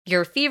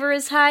Your fever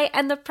is high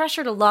and the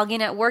pressure to log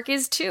in at work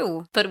is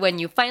too. But when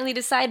you finally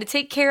decide to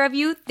take care of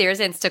you, there's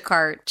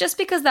Instacart. Just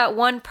because that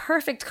one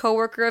perfect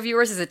coworker of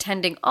yours is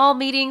attending all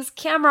meetings,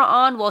 camera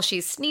on while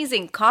she's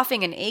sneezing,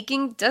 coughing, and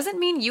aching, doesn't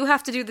mean you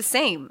have to do the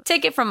same.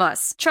 Take it from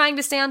us. Trying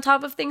to stay on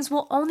top of things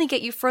will only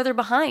get you further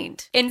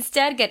behind.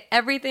 Instead, get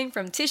everything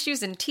from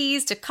tissues and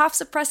teas to cough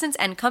suppressants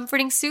and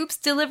comforting soups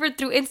delivered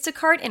through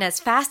Instacart in as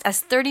fast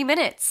as 30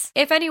 minutes.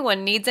 If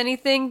anyone needs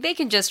anything, they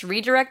can just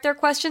redirect their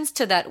questions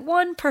to that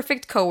one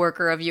perfect coworker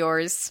of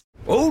yours.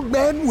 Old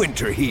Man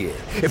Winter here.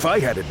 If I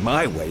had it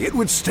my way, it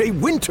would stay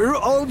winter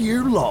all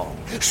year long.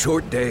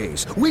 Short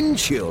days, wind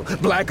chill,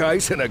 black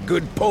ice, and a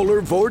good polar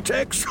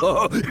vortex.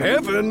 Oh,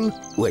 heaven.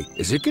 Wait,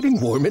 is it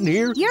getting warm in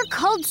here? Your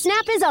cold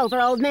snap is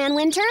over, Old Man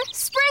Winter.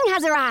 Spring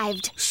has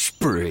arrived.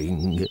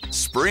 Spring.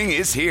 Spring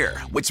is here,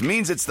 which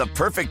means it's the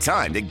perfect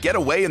time to get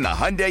away in the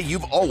Hyundai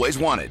you've always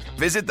wanted.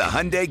 Visit the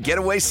Hyundai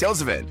Getaway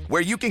Sales Event,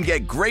 where you can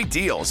get great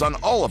deals on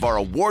all of our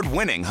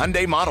award-winning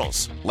Hyundai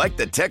models, like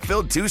the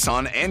tech-filled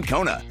Tucson and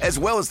Kona, as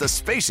well as the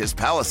spacious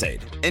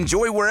Palisade.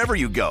 Enjoy wherever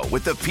you go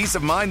with the peace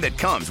of mind that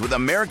comes with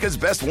America's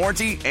best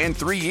warranty and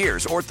 3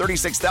 years or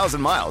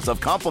 36,000 miles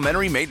of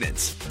complimentary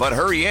maintenance. But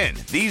hurry in,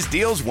 these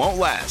deals won't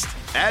last.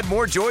 Add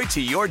more joy to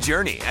your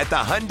journey at the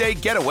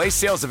Hyundai Getaway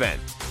Sales Event.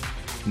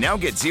 Now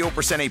get 0%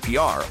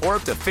 APR or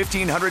up to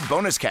 $1,500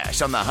 bonus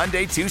cash on the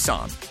Hyundai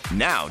Tucson.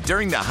 Now,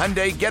 during the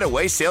Hyundai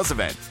Getaway Sales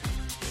Event.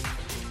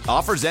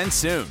 Offers end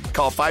soon.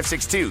 Call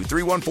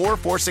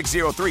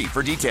 562-314-4603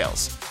 for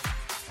details.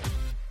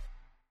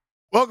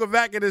 Welcome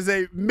back. It is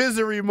a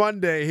Misery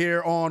Monday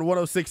here on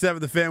 106.7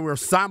 The Fan. We're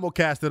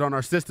simulcasted on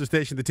our sister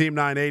station, the Team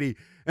 980,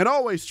 and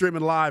always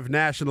streaming live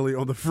nationally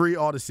on the free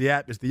Odyssey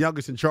app. It's the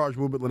youngest in charge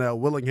movement, Lynnell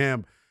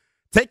Willingham,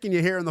 taking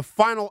you here in the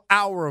final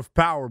hour of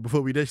power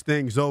before we dish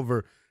things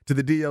over to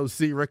the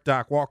DOC, Rick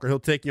Doc Walker. He'll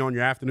take you on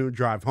your afternoon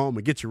drive home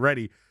and get you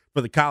ready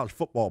for the college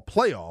football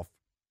playoff.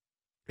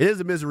 It is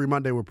a Misery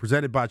Monday. We're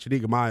presented by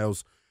Chiniga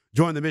Miles.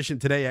 Join the mission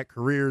today at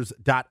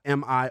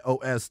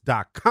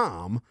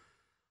careers.mios.com.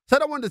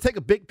 Said I wanted to take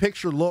a big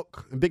picture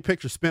look and big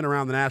picture spin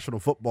around the National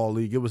Football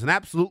League. It was an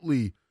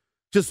absolutely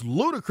just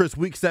ludicrous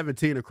Week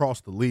 17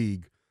 across the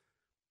league.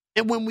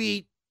 And when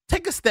we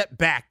take a step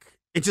back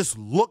and just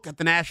look at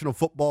the National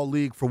Football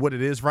League for what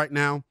it is right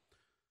now,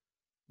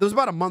 there was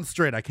about a month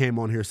straight I came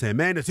on here saying,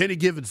 man, it's any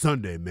given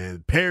Sunday,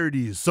 man.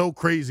 Parity is so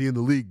crazy in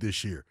the league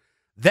this year.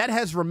 That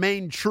has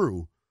remained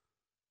true,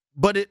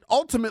 but it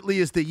ultimately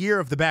is the year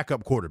of the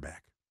backup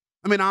quarterback.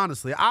 I mean,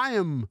 honestly, I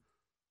am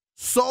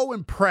so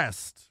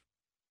impressed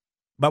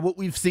by what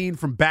we've seen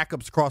from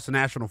backups across the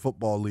National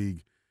Football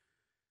League.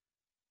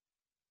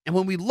 And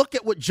when we look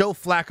at what Joe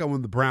Flacco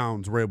and the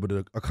Browns were able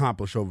to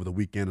accomplish over the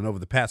weekend and over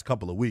the past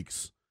couple of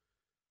weeks,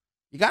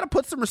 you got to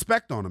put some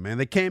respect on them, man.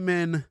 They came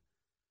in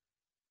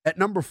at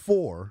number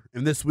 4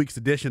 in this week's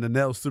edition of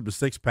Nell's Super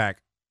Six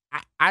Pack.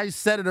 I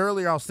said it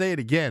earlier, I'll say it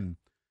again.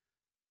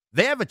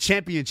 They have a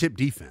championship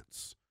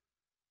defense.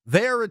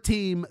 They're a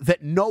team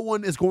that no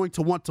one is going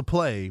to want to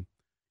play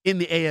in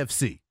the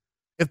AFC.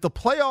 If the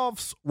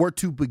playoffs were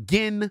to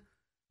begin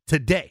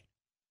today,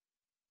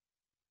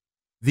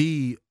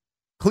 the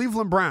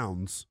Cleveland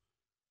Browns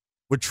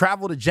would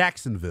travel to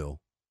Jacksonville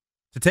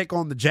to take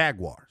on the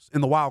Jaguars in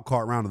the wild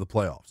card round of the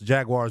playoffs. The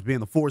Jaguars being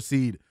the 4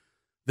 seed,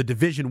 the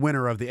division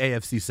winner of the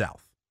AFC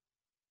South.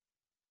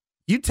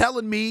 You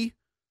telling me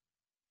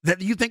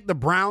that you think the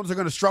Browns are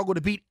going to struggle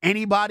to beat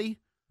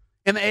anybody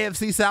in the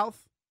AFC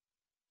South?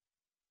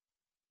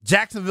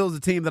 Jacksonville is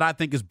a team that I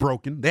think is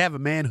broken. They have a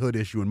manhood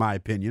issue, in my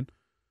opinion.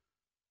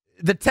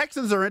 The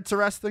Texans are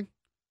interesting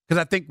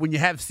because I think when you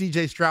have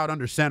C.J. Stroud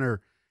under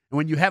center and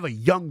when you have a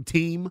young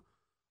team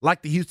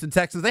like the Houston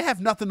Texans, they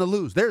have nothing to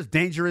lose. They're as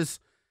dangerous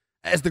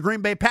as the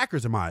Green Bay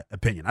Packers, in my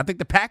opinion. I think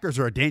the Packers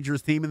are a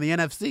dangerous team in the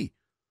NFC.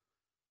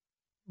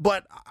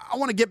 But I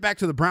want to get back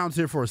to the Browns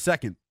here for a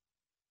second.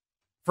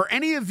 For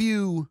any of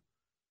you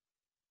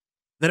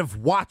that have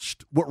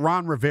watched what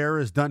Ron Rivera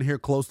has done here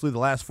closely the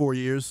last 4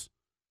 years,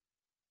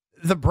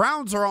 the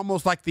Browns are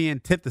almost like the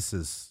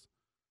antithesis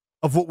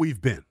of what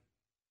we've been.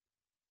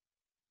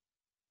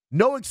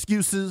 No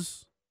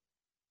excuses.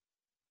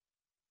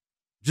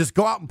 Just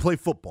go out and play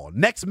football.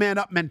 Next man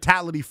up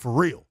mentality for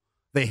real.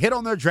 They hit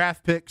on their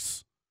draft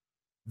picks.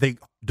 They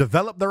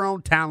develop their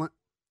own talent.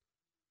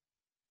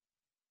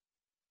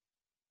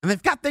 And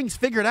they've got things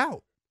figured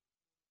out.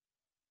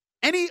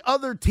 Any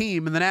other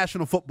team in the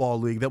National Football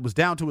League that was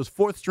down to his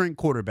 4th string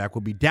quarterback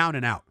would be down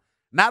and out.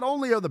 Not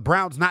only are the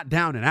Browns not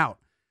down and out,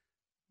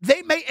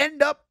 they may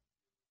end up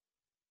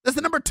as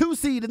the number 2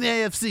 seed in the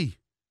AFC. I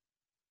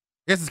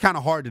guess it's kind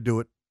of hard to do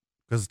it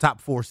because the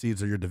top 4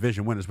 seeds are your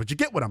division winners, but you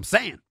get what I'm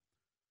saying.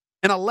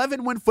 An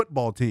 11-win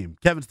football team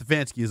Kevin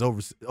Stefanski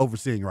is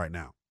overseeing right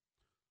now.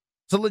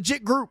 It's a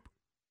legit group.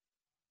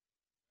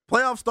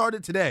 Playoffs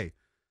started today.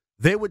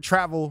 They would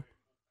travel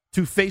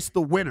to face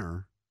the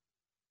winner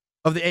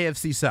of the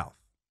AFC South.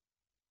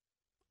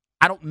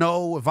 I don't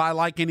know if I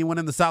like anyone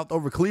in the South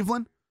over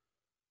Cleveland,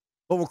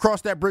 but we'll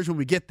cross that bridge when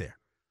we get there.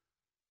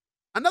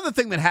 Another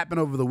thing that happened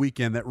over the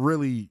weekend that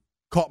really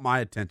caught my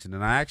attention,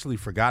 and I actually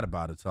forgot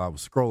about it, so I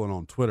was scrolling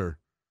on Twitter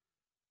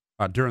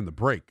during the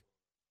break.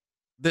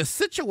 The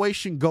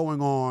situation going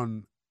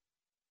on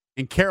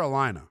in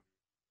Carolina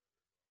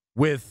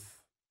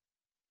with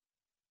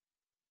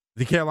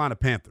the Carolina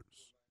Panthers.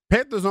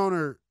 Panthers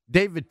owner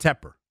David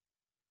Tepper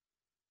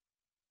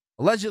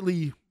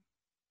allegedly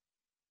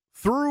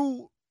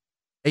threw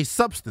a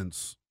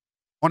substance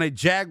on a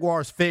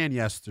Jaguars fan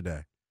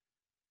yesterday.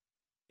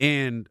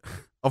 And,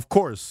 of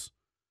course,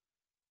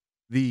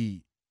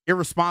 the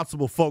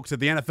irresponsible folks at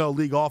the NFL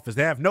league office,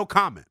 they have no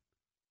comment.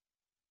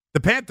 The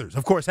Panthers,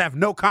 of course, have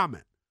no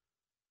comment.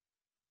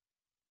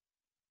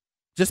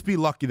 Just be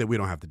lucky that we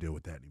don't have to deal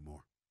with that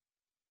anymore.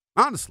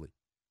 Honestly,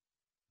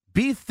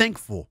 be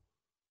thankful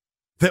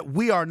that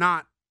we are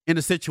not in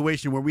a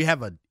situation where we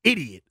have an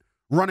idiot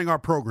running our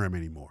program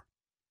anymore.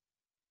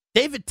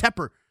 David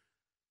Tepper,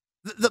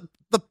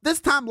 this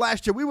time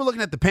last year, we were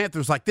looking at the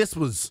Panthers like this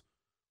was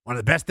one of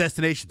the best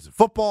destinations in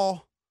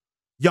football,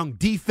 young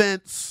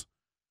defense.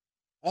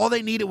 All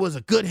they needed was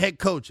a good head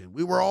coach, and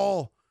we were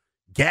all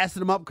gassing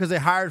them up because they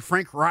hired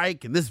Frank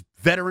Reich and this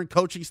veteran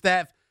coaching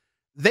staff.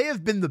 They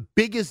have been the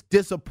biggest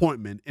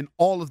disappointment in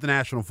all of the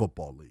National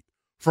Football League,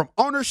 from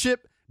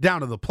ownership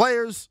down to the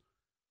players.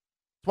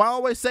 That's why I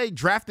always say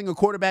drafting a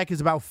quarterback is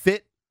about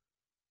fit.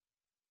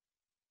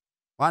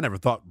 Well, I never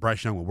thought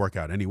Bryce Young would work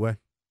out anyway.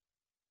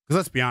 Because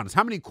let's be honest,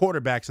 how many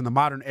quarterbacks in the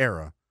modern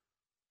era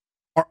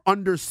are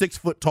under 6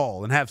 foot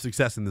tall and have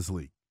success in this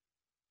league?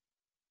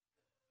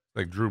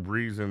 Like Drew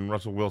Brees and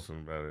Russell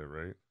Wilson about it,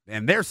 right?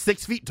 And they're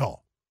 6 feet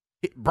tall.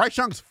 Bryce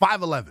Young's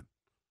 5'11".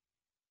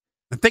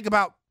 And think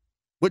about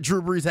what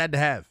Drew Brees had to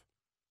have.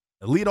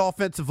 Elite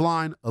offensive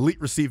line, elite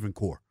receiving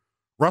core.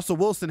 Russell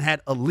Wilson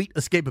had elite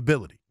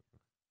escapability.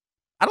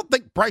 I don't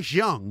think Bryce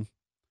Young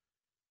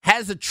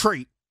has a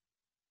trait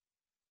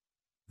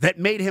that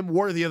made him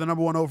worthy of the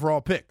number 1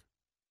 overall pick.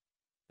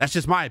 That's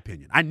just my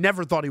opinion. I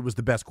never thought he was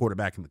the best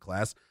quarterback in the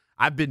class.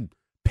 I've been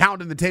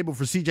pounding the table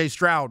for C.J.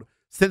 Stroud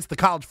since the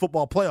college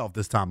football playoff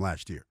this time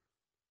last year.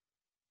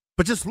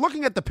 But just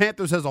looking at the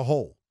Panthers as a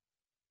whole,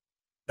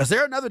 is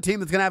there another team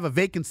that's going to have a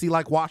vacancy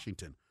like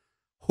Washington?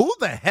 Who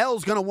the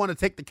hell's going to want to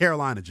take the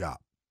Carolina job?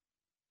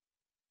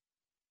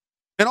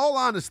 In all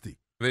honesty.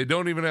 They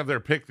don't even have their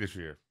pick this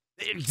year.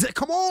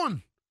 Come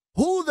on.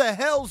 Who the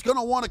hell's going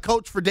to want to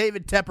coach for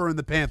David Tepper and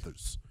the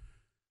Panthers?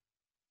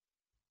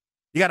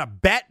 You got a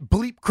bat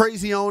bleep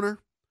crazy owner.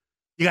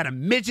 You got a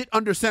midget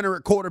under center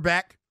at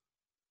quarterback.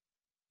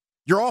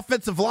 Your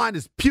offensive line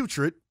is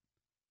putrid.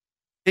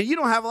 And you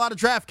don't have a lot of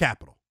draft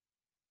capital.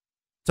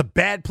 It's a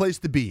bad place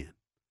to be in.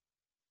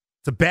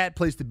 It's a bad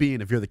place to be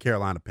in if you're the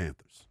Carolina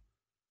Panthers.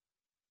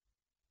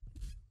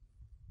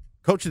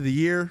 Coach of the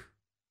Year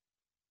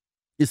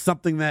is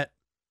something that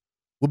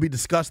will be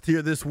discussed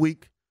here this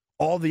week.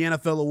 All the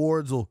NFL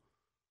awards will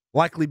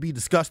likely be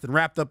discussed and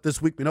wrapped up this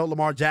week. We know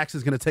Lamar Jackson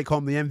is going to take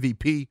home the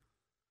MVP.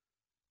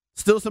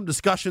 Still some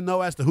discussion,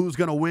 though, as to who's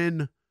going to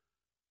win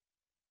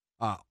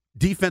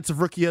Defensive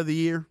Rookie of the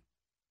Year.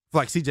 I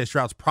feel like C.J.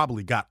 Stroud's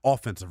probably got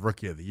Offensive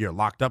Rookie of the Year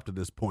locked up to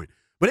this point.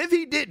 But if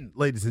he didn't,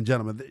 ladies and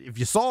gentlemen, if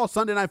you saw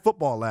Sunday Night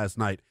Football last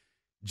night,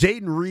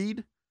 Jaden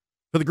Reed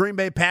for the Green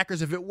Bay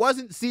Packers, if it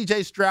wasn't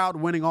C.J. Stroud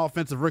winning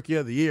Offensive Rookie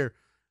of the Year,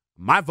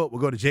 my vote will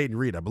go to Jaden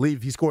Reed. I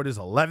believe he scored his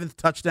 11th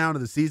touchdown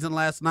of the season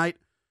last night.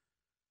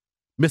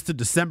 Mr.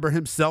 December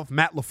himself,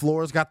 Matt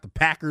LaFleur's got the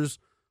Packers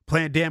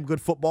playing damn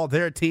good football.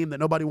 They're a team that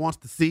nobody wants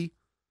to see.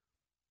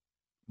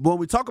 When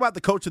we talk about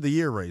the Coach of the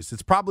Year race,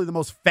 it's probably the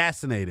most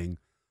fascinating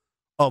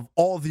of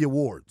all the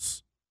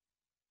awards.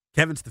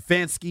 Kevin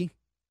Stefanski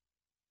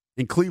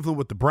in Cleveland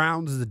with the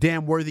Browns is a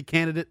damn worthy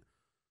candidate.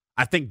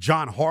 I think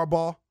John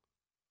Harbaugh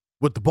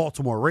with the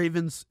Baltimore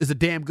Ravens is a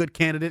damn good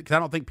candidate because I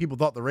don't think people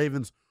thought the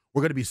Ravens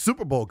were going to be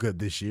Super Bowl good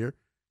this year.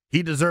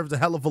 He deserves a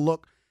hell of a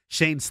look.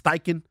 Shane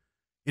Steichen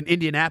in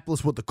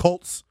Indianapolis with the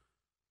Colts.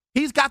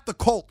 He's got the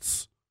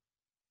Colts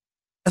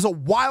as a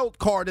wild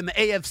card in the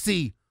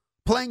AFC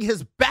playing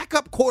his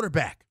backup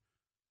quarterback.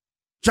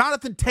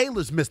 Jonathan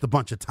Taylor's missed a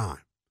bunch of time.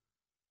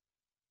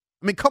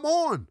 I mean, come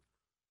on.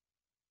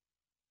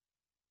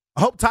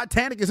 I hope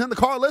Titanic is in the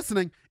car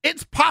listening.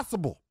 It's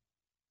possible.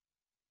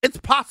 It's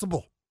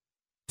possible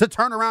to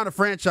turn around a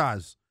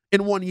franchise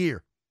in 1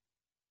 year.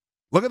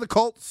 Look at the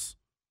Colts.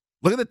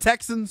 Look at the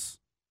Texans.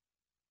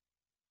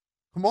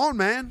 Come on,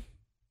 man.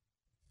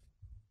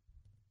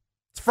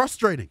 It's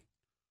frustrating.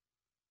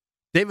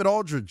 David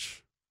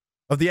Aldridge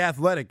of The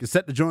Athletic is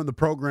set to join the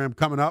program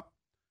coming up.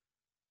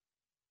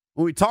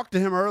 When we talked to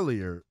him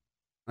earlier,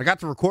 I got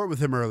to record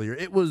with him earlier,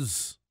 it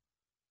was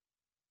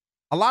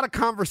a lot of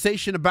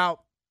conversation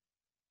about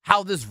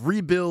how this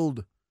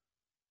rebuild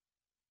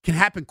can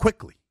happen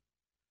quickly.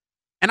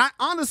 And I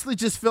honestly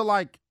just feel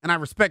like, and I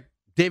respect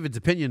David's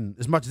opinion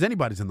as much as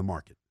anybody's in the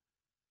market.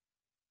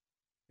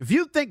 If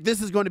you think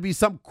this is going to be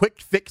some quick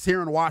fix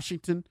here in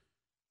Washington,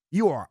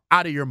 you are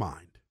out of your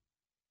mind.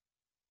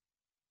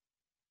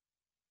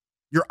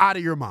 You're out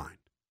of your mind.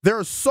 There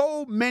are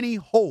so many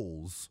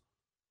holes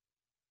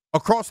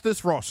across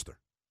this roster.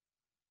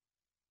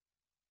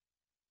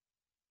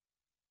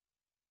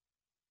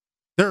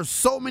 There are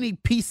so many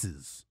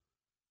pieces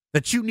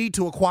that you need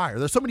to acquire.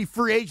 There's so many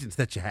free agents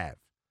that you have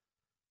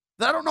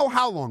that I don't know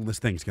how long this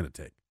thing's going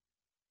to take.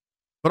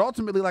 But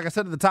ultimately, like I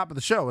said at the top of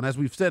the show, and as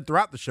we've said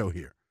throughout the show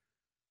here,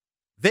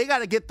 they got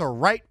to get the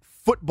right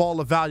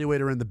football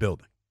evaluator in the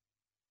building.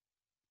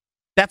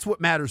 That's what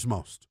matters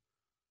most.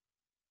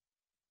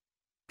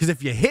 Because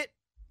if you hit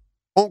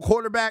on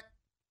quarterback,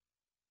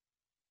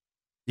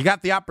 you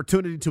got the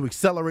opportunity to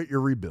accelerate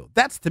your rebuild.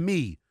 That's, to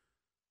me,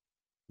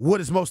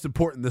 what is most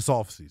important this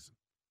offseason.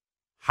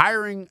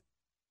 Hiring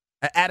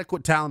an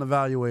adequate talent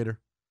evaluator,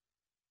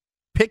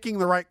 picking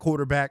the right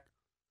quarterback,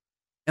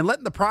 and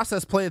letting the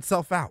process play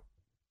itself out.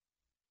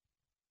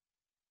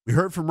 We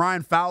heard from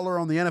Ryan Fowler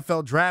on the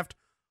NFL draft.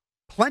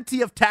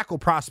 Plenty of tackle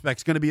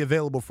prospects going to be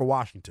available for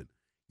Washington.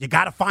 You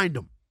got to find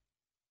them.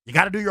 You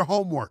got to do your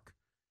homework.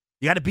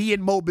 You got to be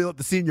in Mobile at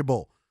the Senior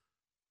Bowl.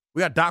 We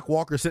got Doc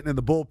Walker sitting in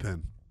the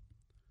bullpen.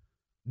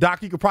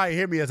 Doc, you can probably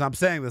hear me as I'm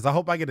saying this. I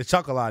hope I get a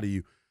chuckle out of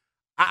you.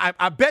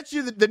 I bet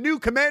you that the new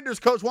Commanders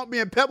coach won't be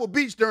in Pebble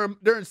Beach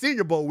during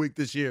Senior Bowl week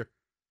this year.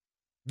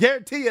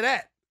 Guarantee you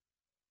that.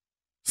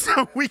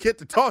 So we get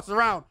to toss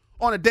around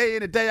on a day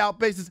in and day out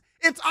basis.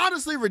 It's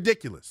honestly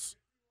ridiculous.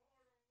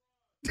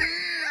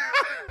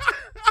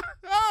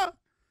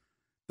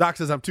 Doc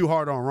says I'm too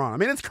hard on Ron. I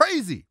mean, it's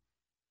crazy.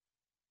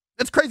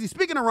 It's crazy.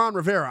 Speaking of Ron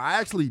Rivera, I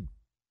actually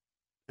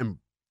am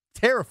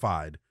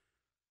terrified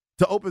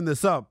to open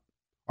this up.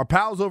 Our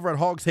pals over at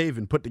Hogs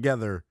Haven put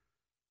together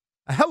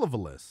a hell of a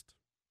list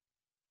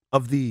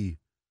of I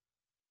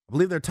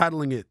believe they're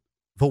titling it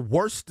The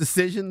Worst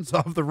Decisions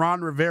of the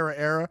Ron Rivera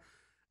Era.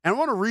 And I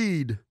want to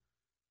read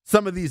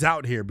some of these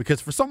out here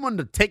because for someone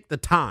to take the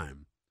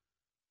time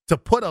to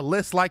put a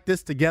list like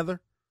this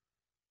together,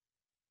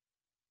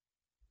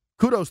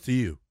 kudos to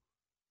you.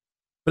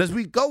 But as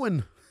we go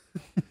and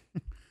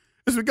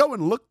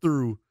look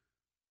through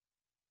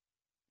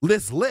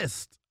this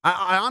list,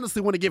 I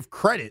honestly want to give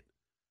credit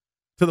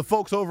to the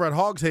folks over at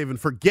Hogs Haven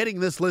for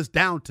getting this list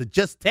down to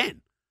just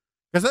 10.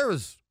 Because there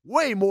was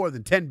way more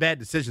than 10 bad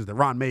decisions that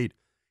Ron made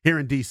here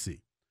in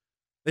D.C.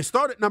 They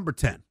start at number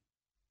 10.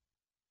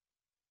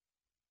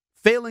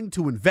 Failing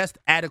to invest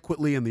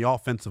adequately in the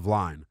offensive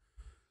line.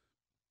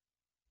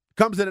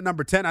 Comes in at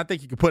number 10. I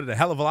think you could put it a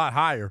hell of a lot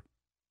higher.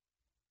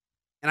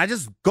 And I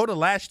just go to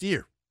last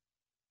year.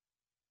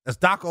 As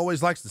Doc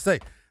always likes to say,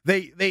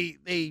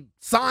 they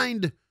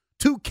signed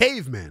 2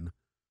 cavemen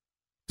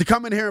to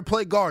come in here and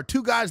play guard.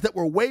 2 guys that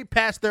were way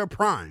past their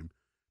prime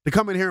to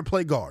come in here and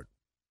play guard.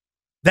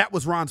 That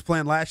was Ron's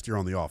plan last year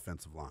on the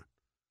offensive line.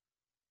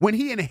 When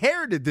he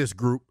inherited this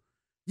group,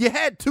 you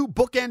had 2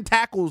 bookend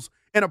tackles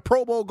and a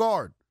Pro Bowl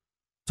guard.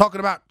 Talking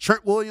about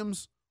Trent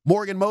Williams,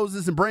 Morgan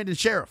Moses, and Brandon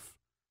Sheriff.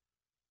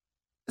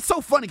 It's so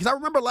funny because I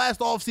remember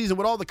last offseason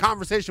what all the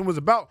conversation was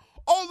about.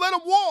 Oh, let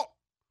him walk.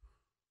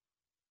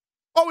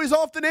 Oh, he's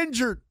often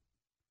injured.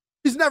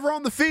 He's never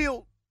on the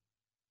field.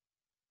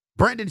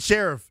 Brandon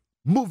Sheriff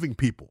moving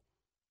people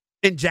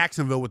in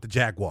Jacksonville with the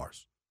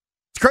Jaguars.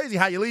 It's crazy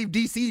how you leave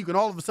D.C., you can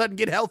all of a sudden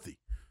get healthy.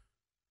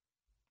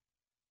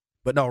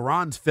 But no,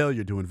 Ron's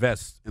failure to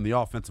invest in the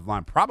offensive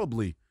line,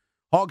 probably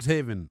Hogs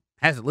Haven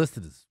has it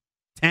listed as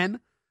 10.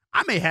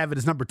 I may have it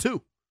as number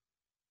 2.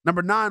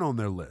 Number 9 on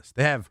their list.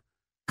 They have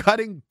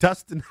cutting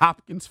Dustin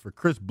Hopkins for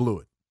Chris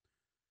Blewett.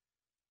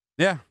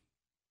 Yeah.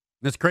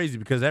 That's crazy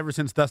because ever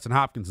since Dustin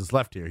Hopkins has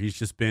left here, he's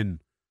just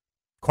been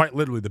quite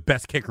literally the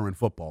best kicker in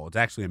football. It's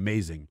actually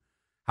amazing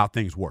how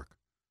things work.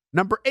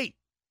 Number 8,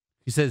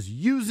 he says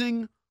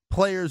using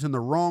players in the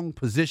wrong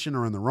position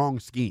or in the wrong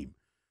scheme.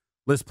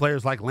 List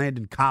players like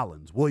Landon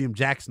Collins, William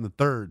Jackson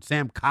III,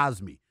 Sam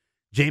Cosmi,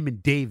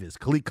 Jamin Davis,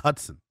 Khalil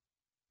Hudson.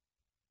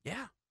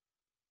 Yeah.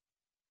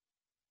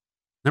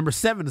 Number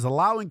 7 is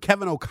allowing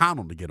Kevin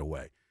O'Connell to get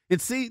away.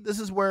 And see, this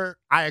is where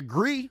I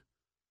agree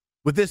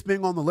with this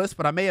being on the list,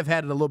 but I may have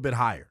had it a little bit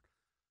higher.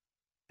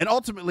 And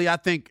ultimately, I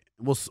think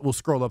we'll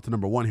scroll up to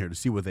number 1 here to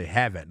see what they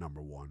have at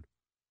number 1.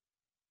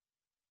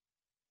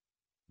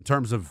 In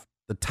terms of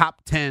the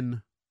top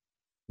 10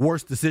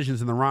 worst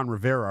decisions in the Ron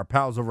Rivera, our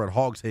pals over at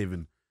Hogs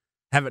Haven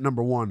have at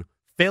number 1,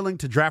 failing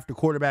to draft a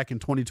quarterback in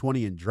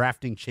 2020 and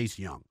drafting Chase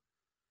Young.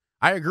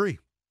 I agree.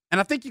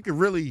 And I think you can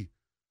really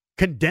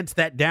condense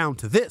that down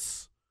to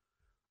this.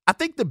 I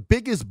think the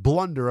biggest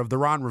blunder of the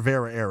Ron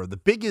Rivera era, the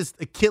biggest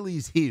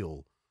Achilles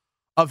heel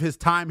of his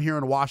time here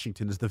in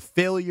Washington is the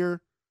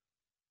failure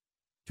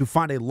to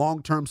find a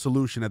long-term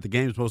solution at the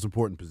game's most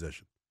important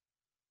position.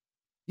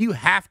 You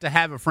have to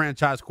have a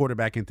franchise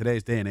quarterback in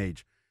today's day and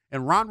age.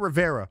 And Ron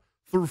Rivera,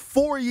 through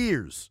 4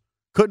 years,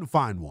 couldn't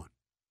find one.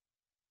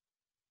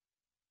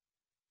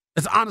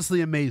 It's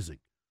honestly amazing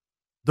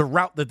the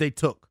route that they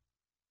took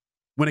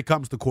when it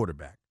comes to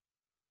quarterback.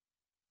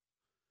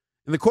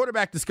 And the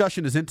quarterback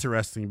discussion is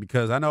interesting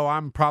because I know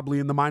I'm probably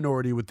in the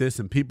minority with this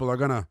and people are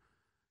going to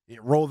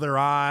roll their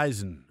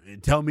eyes and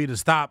tell me to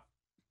stop,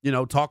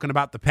 talking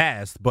about the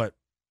past. But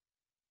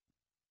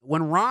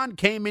when Ron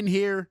came in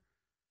here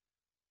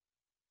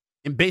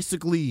and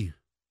basically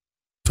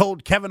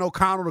told Kevin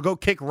O'Connell to go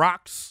kick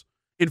rocks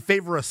in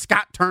favor of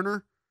Scott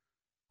Turner,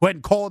 who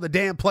hadn't called a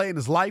damn play in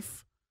his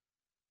life,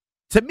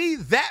 To me,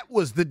 that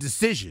was the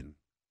decision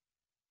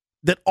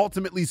that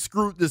ultimately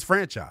screwed this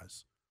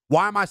franchise.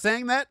 Why am I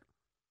saying that?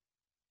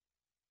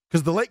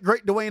 Because the late,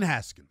 great Dwayne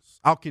Haskins.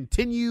 I'll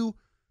continue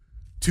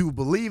to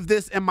believe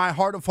this in my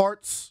heart of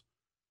hearts.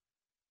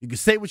 You can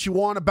say what you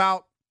want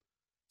about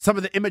some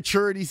of the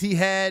immaturities he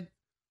had,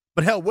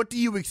 but hell, what do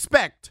you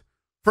expect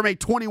from a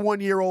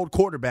 21-year-old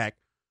quarterback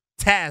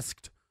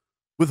tasked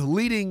with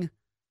leading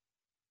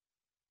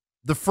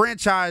the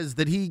franchise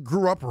that he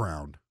grew up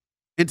around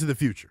into the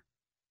future?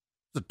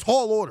 It's a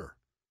tall order.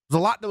 There's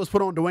a lot that was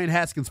put on Dwayne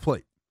Haskins'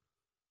 plate.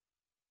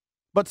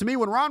 But to me,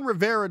 when Ron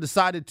Rivera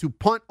decided to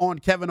punt on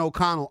Kevin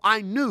O'Connell,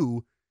 I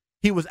knew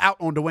he was out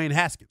on Dwayne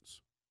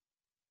Haskins.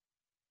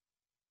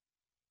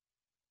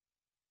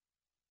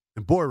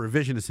 And boy,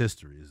 revisionist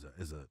history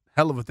is a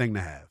hell of a thing to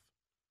have.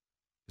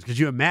 Could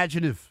you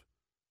imagine if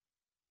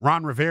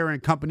Ron Rivera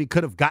and company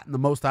could have gotten the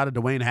most out of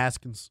Dwayne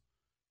Haskins?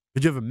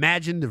 Could you have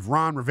imagined if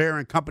Ron Rivera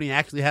and company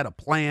actually had a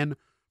plan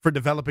for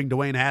developing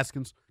Dwayne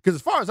Haskins? Because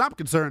as far as I'm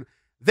concerned,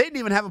 they didn't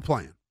even have a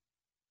plan.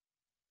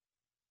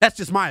 That's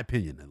just my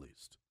opinion, at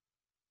least.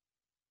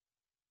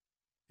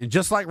 And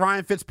just like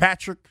Ryan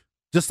Fitzpatrick,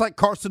 just like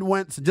Carson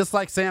Wentz, and just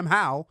like Sam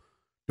Howell,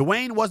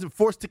 Dwayne wasn't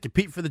forced to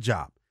compete for the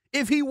job.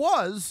 If he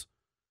was,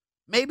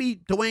 maybe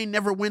Dwayne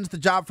never wins the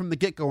job from the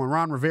get-go and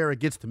Ron Rivera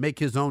gets to make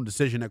his own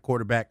decision at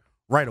quarterback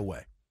right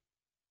away.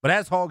 But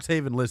as Hogs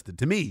Haven listed,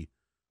 to me,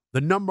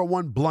 the number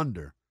one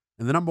blunder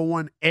and the number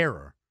one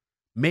error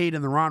made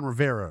in the Ron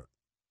Rivera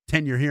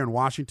tenure here in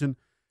Washington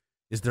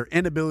is their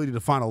inability to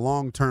find a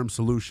long-term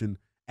solution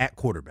at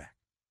quarterback.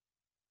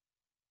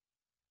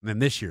 And then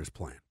this year's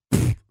plan.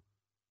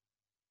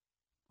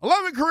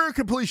 11 career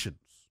completions.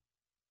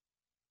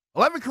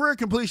 11 career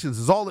completions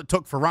is all it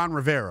took for Ron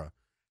Rivera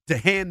to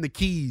hand the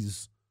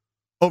keys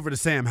over to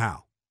Sam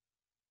Howell.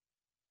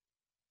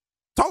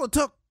 That's all it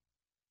took.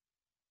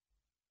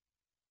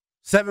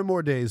 4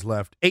 more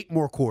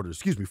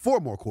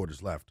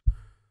quarters left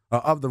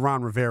of the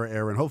Ron Rivera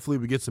era, and hopefully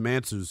we get some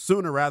answers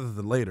sooner rather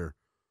than later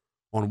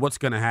on what's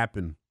going to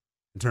happen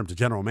in terms of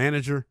general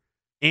manager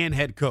and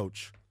head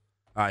coach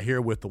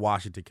here with the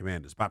Washington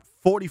Commanders. About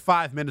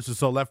 45 minutes or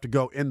so left to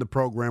go in the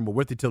program. We're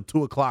with you till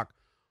 2 o'clock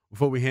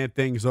before we hand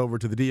things over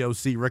to the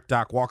DOC, Rick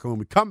Doc Walker. When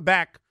we come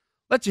back,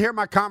 let you hear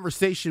my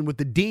conversation with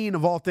the dean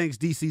of all things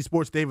DC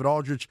Sports, David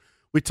Aldridge.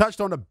 We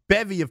touched on a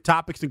bevy of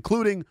topics,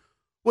 including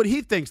what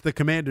he thinks the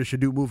Commanders should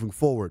do moving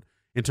forward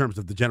in terms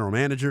of the general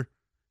manager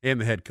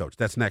and the head coach.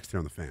 That's next here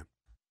on The Fan.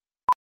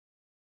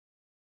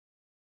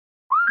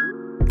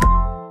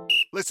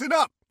 Listen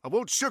up. I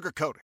won't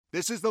sugarcoat it.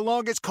 This is the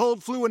longest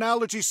cold, flu, and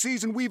allergy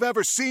season we've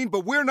ever seen,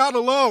 but we're not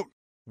alone.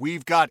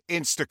 We've got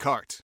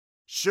Instacart.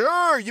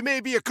 Sure, you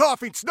may be a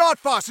coughing snot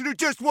faucet who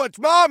just wants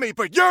mommy,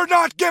 but you're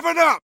not giving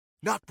up.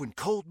 Not when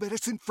cold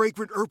medicine,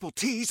 fragrant herbal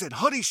teas, and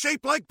honey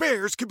shaped like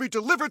bears can be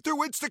delivered through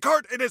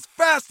Instacart in as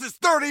fast as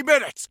 30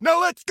 minutes. Now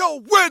let's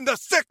go win the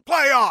sick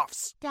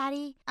playoffs.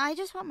 Daddy, I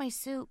just want my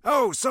soup.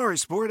 Oh, sorry,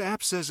 Sport.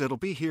 App says it'll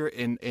be here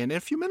in a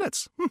few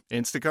minutes.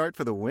 Instacart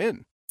for the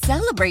win.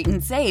 Celebrate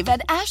and save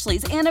at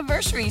Ashley's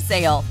Anniversary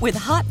Sale. With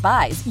Hot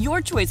Buys, your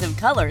choice of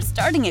colors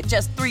starting at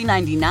just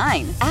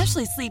 $3.99.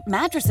 Ashley Sleep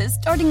mattresses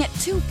starting at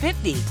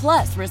 $2.50.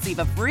 Plus, receive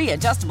a free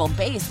adjustable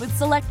base with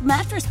select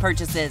mattress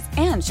purchases.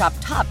 And shop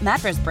top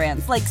mattress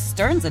brands like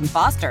Stearns &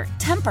 Foster,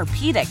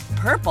 Tempur-Pedic,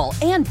 Purple,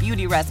 and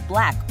Beautyrest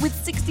Black with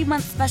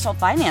 60-month special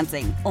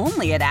financing.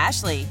 Only at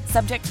Ashley.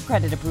 Subject to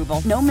credit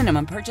approval. No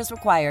minimum purchase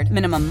required.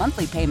 Minimum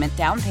monthly payment,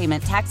 down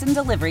payment, tax, and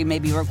delivery may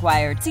be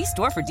required. See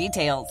store for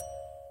details.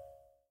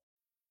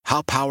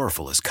 How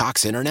powerful is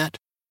Cox Internet?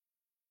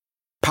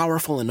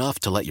 Powerful enough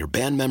to let your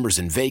band members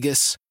in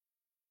Vegas,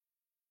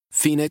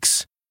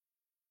 Phoenix,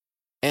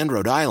 and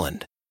Rhode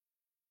Island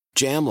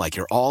jam like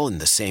you're all in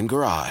the same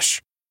garage.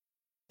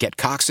 Get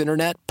Cox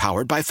Internet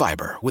powered by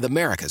fiber with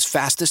America's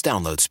fastest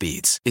download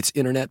speeds. It's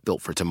internet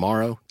built for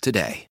tomorrow,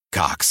 today.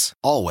 Cox,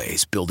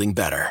 always building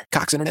better.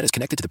 Cox Internet is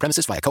connected to the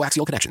premises via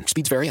coaxial connection.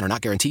 Speeds vary and are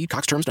not guaranteed.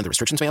 Cox terms and other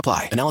restrictions may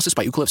apply. Analysis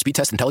by Ookla Speed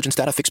Test Intelligence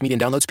Data. Fixed median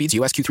download speeds.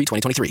 US Q3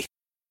 2023.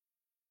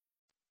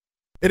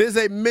 It is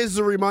a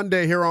Misery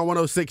Monday here on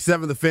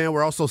 106.7 The Fan.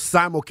 We're also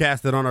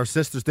simulcasted on our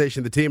sister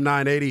station, the Team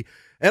 980,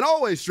 and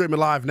always streaming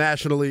live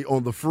nationally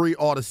on the free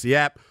Odyssey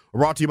app. We're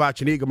brought to you by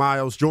Chiniga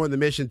Miles. Join the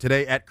mission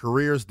today at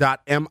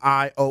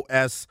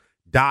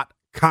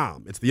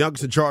careers.mios.com. It's the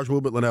youngest in charge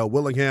movement, Lynnell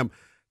Willingham,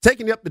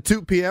 taking you up to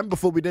 2 p.m.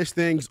 before we dish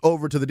things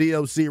over to the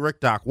DOC,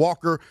 Rick Doc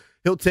Walker.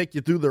 He'll take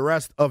you through the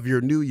rest of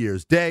your New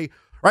Year's Day.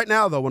 Right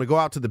now, though, I want to go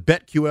out to the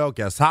BetQL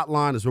guest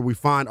hotline is where we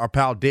find our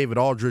pal David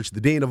Aldridge,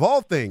 the dean of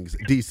all things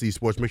DC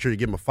Sports. Make sure you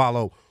give him a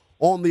follow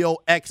on the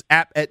old X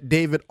app at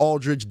David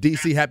Aldridge.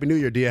 DC, Happy New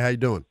Year, dear. How you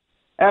doing?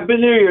 Happy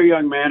New Year,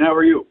 young man. How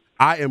are you?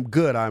 I am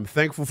good. I'm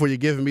thankful for you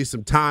giving me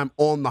some time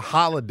on the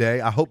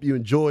holiday. I hope you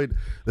enjoyed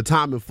the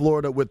time in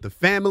Florida with the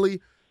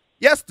family.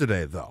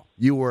 Yesterday, though,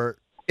 you were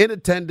in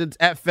attendance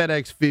at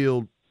FedEx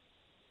Field.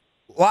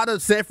 A lot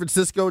of San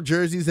Francisco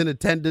jerseys in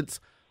attendance.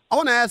 I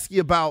want to ask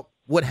you about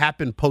what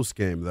happened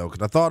post-game, though,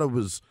 because I thought it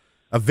was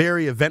a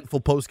very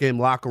eventful post-game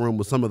locker room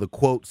with some of the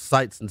quotes,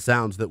 sights, and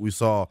sounds that we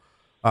saw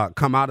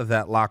come out of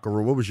that locker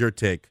room. What was your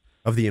take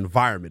of the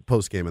environment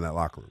post-game in that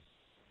locker room?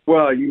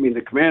 Well, you mean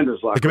the Commander's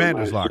locker room? The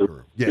Commander's locker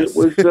room, yes. It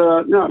was,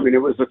 no, I mean,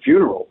 it was a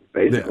funeral,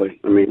 basically.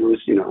 Yeah. I mean, it was,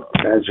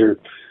 as you're,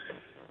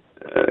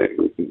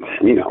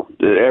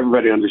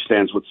 everybody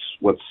understands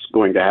what's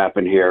going to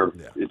happen here.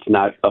 Yeah. It's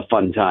not a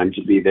fun time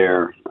to be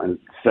there on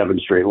 7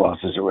 straight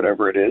losses or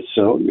whatever it is.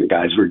 So the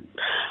guys were,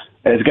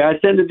 as guys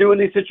tend to do in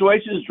these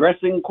situations,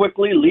 dressing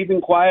quickly,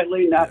 leaving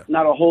quietly, not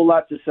a whole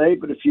lot to say,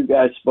 but a few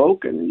guys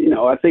spoke. And,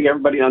 I think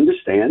everybody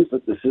understands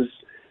that this is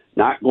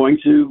not going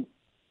to,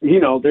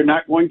 they're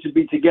not going to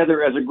be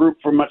together as a group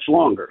for much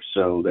longer.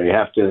 So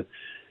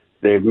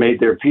they've made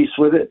their peace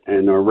with it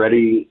and are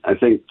ready, I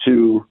think,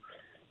 to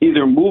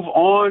either move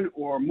on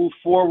or move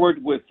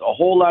forward with a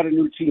whole lot of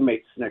new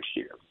teammates next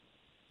year.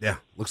 Yeah,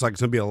 looks like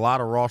it's going to be a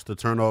lot of roster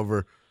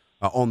turnover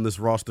on this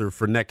roster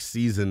for next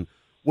season.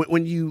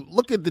 When you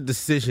look at the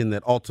decision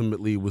that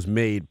ultimately was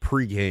made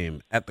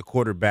pregame at the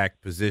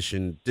quarterback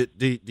position,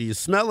 do you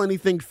smell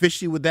anything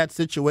fishy with that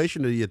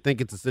situation, or do you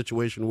think it's a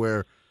situation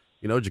where,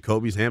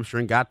 Jacoby's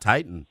hamstring got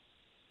tight and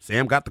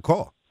Sam got the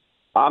call?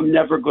 I'm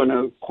never going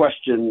to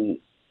question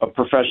a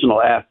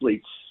professional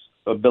athlete's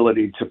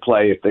ability to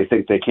play if they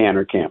think they can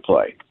or can't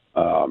play.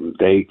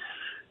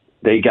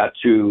 They got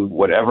to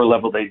whatever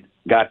level they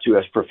got to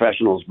as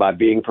professionals by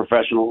being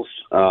professionals.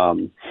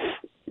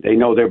 They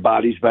know their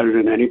bodies better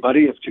than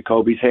anybody. If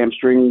Jacoby's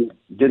hamstring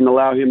didn't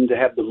allow him to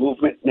have the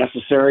movement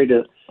necessary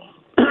to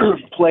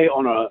play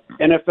on a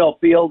NFL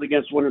field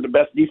against one of the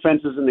best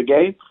defenses in the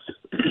game,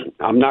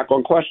 I'm not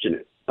going to question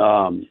it.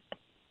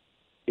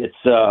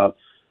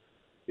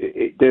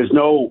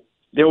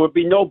 There would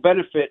be no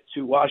benefit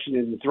to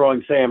Washington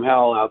throwing Sam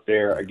Howell out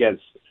there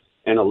against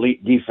an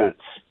elite defense,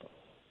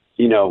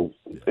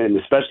 and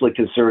especially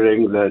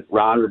considering that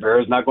Ron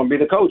Rivera is not going to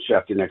be the coach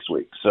after next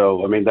week.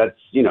 So, I mean, that's,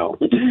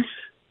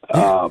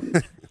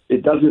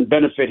 it doesn't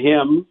benefit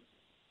him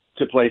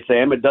to play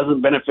Sam. It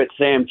doesn't benefit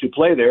Sam to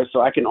play there. So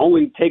I can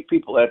only take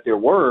people at their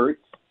word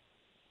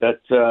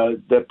that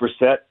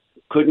Brissett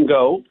couldn't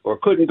go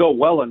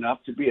well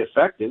enough to be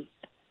effective.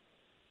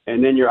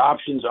 And then your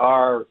options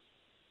are,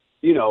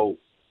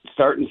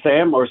 starting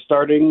Sam or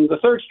starting the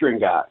third string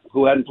guy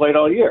who hadn't played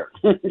all year,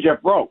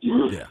 Jeff Bro.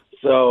 Yeah.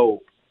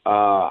 So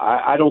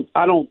I don't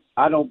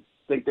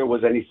think there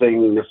was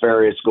anything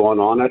nefarious going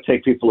on. I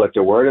take people at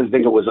their word. I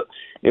think it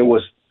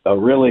was a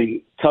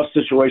really tough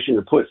situation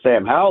to put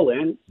Sam Howell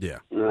in. Yeah.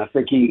 And I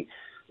think he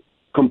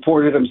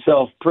comported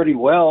himself pretty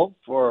well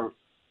for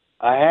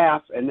a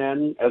half, and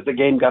then as the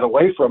game got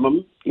away from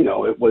him,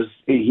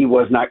 he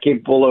was not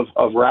capable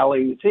of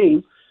rallying the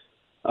team.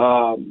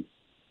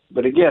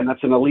 But again,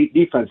 that's an elite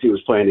defense he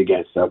was playing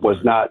against. That was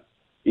not,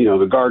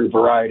 the garden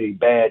variety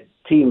bad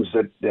teams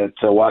that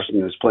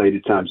Washington has played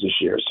at times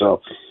this year.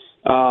 So,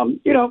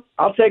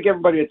 I'll take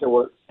everybody at their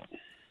word.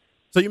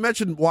 So you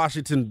mentioned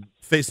Washington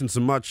facing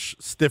some much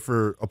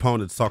stiffer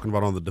opponents, talking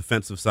about on the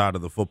defensive side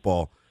of the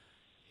football.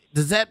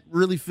 Does that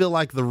really feel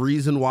like the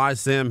reason why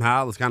Sam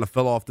Howell has kind of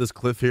fell off this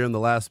cliff here in the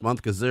last month?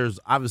 Because there's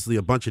obviously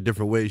a bunch of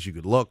different ways you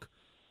could look.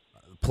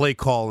 Play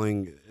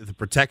calling, the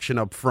protection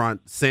up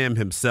front, Sam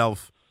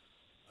himself.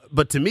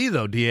 But to me,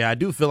 though, DA, I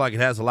do feel like it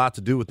has a lot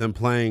to do with them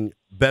playing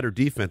better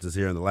defenses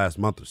here in the last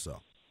month or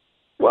so.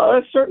 Well,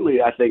 that's certainly,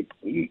 I think,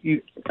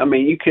 you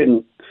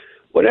can,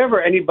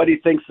 whatever anybody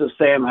thinks of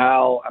Sam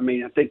Howell, I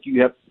mean, I think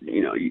you have,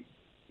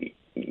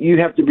 you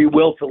have to be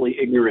willfully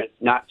ignorant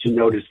not to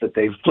notice that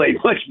they've played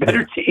much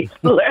better teams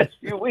the last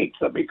few weeks.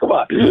 I mean, come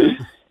on.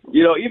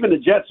 Even the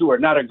Jets, who are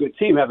not a good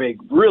team, have a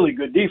really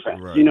good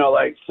defense,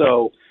 right.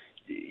 So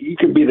you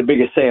can be the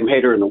biggest Sam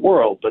hater in the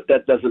world, but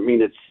that doesn't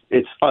mean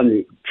it's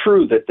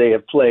untrue that they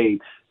have played.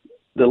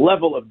 The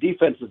level of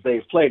defenses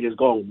they've played has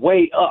gone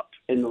way up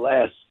in the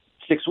last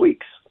 6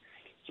 weeks.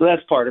 So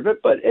that's part of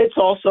it. But it's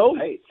also,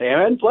 hey, Sam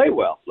hadn't played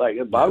well. Like,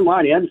 bottom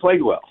line, he hadn't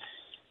played well.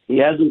 He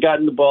hasn't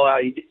gotten the ball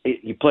out.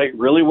 He played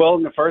really well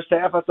in the first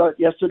half, I thought,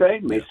 yesterday.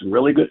 Made some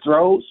really good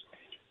throws.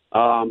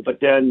 But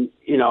then,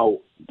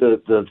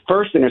 the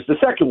first thing is the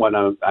second one,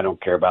 I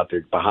don't care about.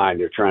 They're behind.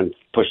 They're trying to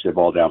push the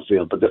ball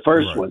downfield. But the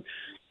first one,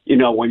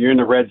 when you're in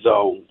the red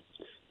zone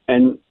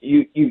and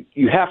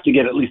you have to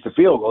get at least a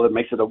field goal, that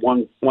makes it a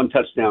one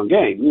touchdown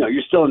game.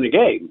 You're still in the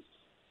game,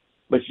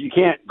 but you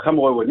can't come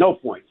away with no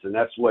points. And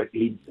that's what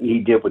he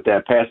did with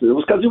that pass. And it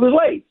was because he was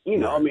late,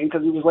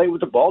 because he was late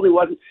with the ball.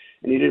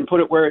 And he didn't put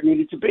it where it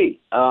needed to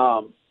be.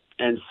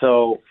 And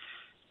so,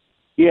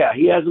 yeah,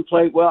 he hasn't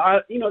played well.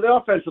 The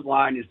offensive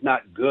line is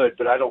not good,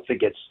 but I don't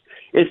think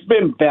it's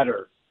been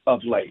better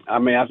of late. I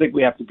mean, I think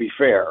we have to be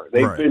fair.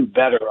 They've been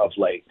better of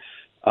late,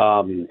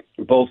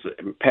 both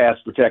pass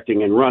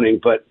protecting and running.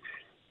 But,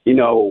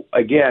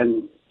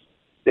 again,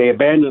 they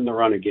abandoned the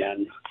run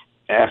again.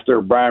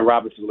 After Brian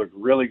Robinson looked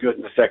really good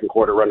in the second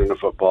quarter running the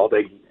football,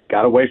 they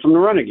got away from the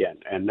run again.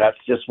 And that's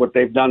just what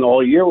they've done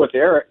all year with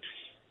Eric.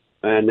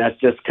 And that's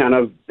just kind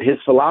of his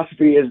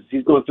philosophy is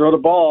he's going to throw the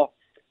ball.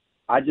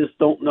 I just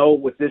don't know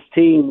with this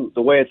team,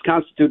 the way it's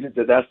constituted,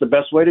 that's the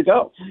best way to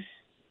go.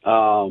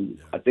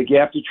 I think you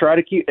have to try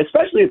to keep,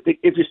 especially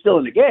if you're still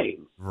in the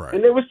game. Right.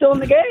 And they were still in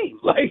the game.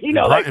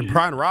 And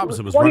Brian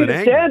Robinson was 20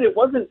 running to 10. angry. It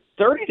wasn't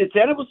 30 to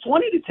 10. It was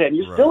 20 to 10.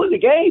 You're Right. still in the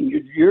game.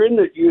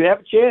 You have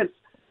a chance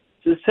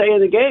to stay in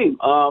the game.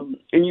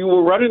 And you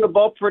were running the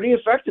ball pretty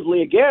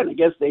effectively again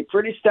against a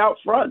pretty stout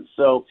front.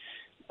 So,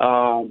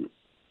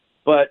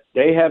 but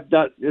they have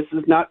done. This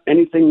is not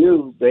anything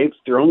new. They've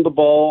thrown the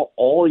ball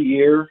all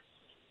year.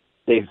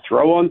 They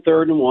throw on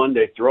 3rd and 1.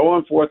 They throw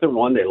on 4th and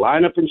 1. They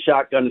line up in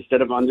shotgun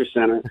instead of under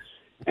center.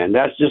 And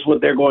that's just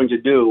what they're going to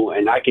do.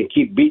 And I can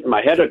keep beating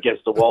my head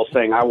against the wall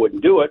saying I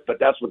wouldn't do it, but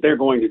that's what they're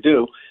going to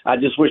do. I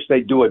just wish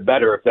they'd do it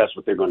better if that's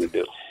what they're going to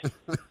do.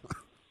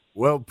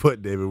 Well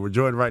put, David. We're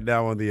joined right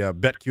now on the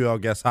BetQL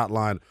guest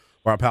hotline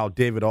by our pal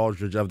David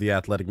Aldridge of The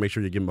Athletic. Make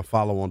sure you give him a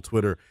follow on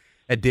Twitter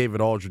at David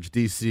Aldridge,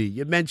 DC.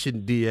 You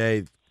mentioned,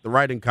 DA, the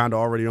writing kind of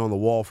already on the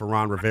wall for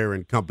Ron Rivera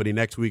and company.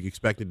 Next week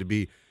expected to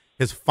be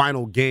his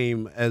final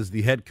game as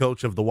the head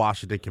coach of the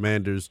Washington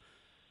Commanders.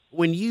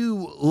 When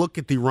you look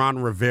at the Ron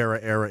Rivera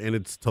era in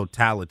its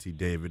totality,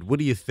 David, what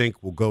do you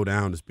think will go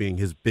down as being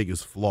his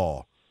biggest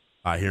flaw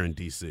here in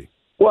D.C.?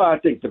 Well, I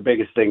think the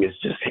biggest thing is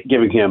just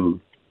giving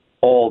him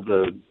all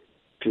the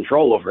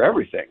control over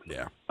everything.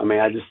 Yeah. I mean,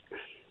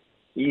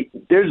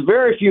 there's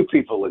very few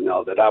people in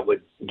know that I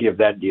would give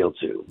that deal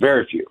to.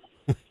 Very few,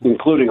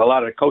 including a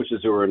lot of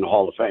coaches who are in the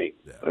Hall of Fame.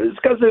 Yeah. It's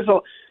because there's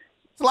a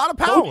lot of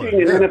power.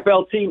 Coaching an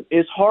NFL team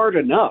is hard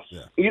enough.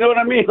 Yeah. You know what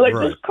I mean? Like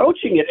just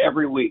coaching it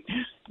every week,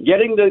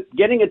 getting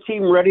a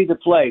team ready to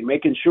play,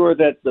 making sure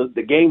that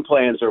the game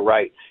plans are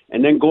right,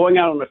 and then going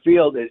out on the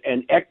field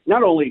and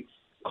not only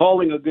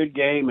calling a good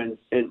game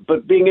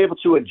but being able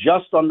to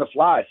adjust on the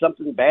fly.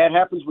 Something bad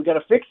happens, we got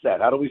to fix that.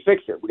 How do we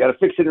fix it? We got to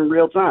fix it in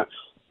real time.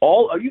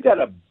 You got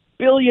a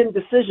billion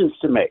decisions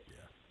to make. Yeah.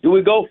 Do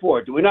we go for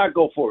it? Do we not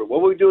go for it?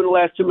 What will we do in the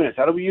last 2 minutes?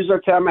 How do we use our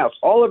timeouts?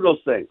 All of those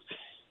things.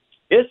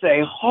 It's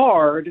a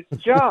hard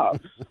job.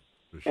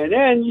 Sure. And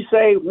then you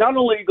say, not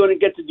only are you going to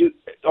get to do,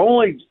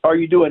 only are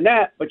you doing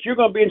that, but you're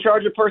going to be in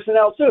charge of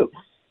personnel too.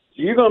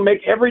 So you're going to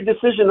make every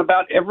decision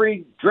about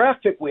every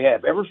draft pick we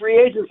have, every free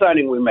agent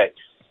signing we make,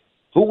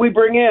 who we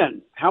bring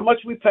in, how much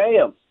we pay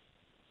them.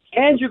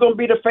 And you're going to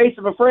be the face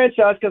of a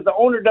franchise because the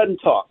owner doesn't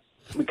talk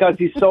because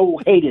he's so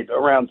hated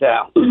around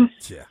town.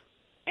 Yeah.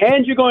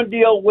 And you're going to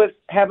deal with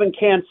having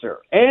cancer.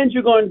 And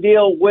you're going to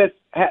deal with,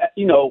 a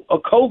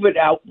COVID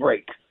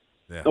outbreak.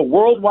 Yeah. The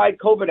worldwide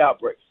COVID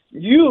outbreak.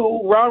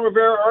 You, Ron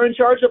Rivera, are in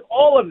charge of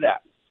all of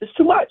that. It's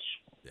too much.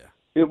 Yeah.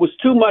 It was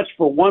too much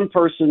for one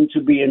person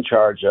to be in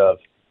charge of.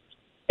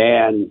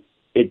 And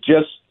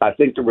I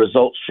think the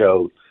results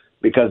showed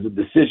because the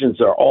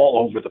decisions are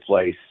all over the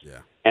place. Yeah.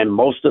 And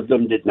most of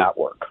them did not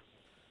work.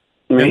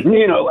 I mean,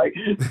 you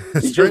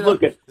just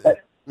look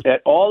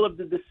at all of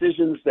the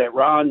decisions that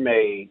Ron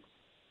made,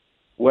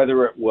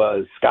 whether it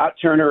was Scott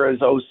Turner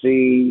as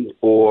OC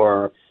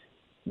or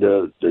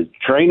the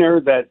trainer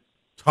that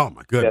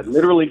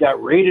literally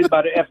got raided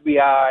by the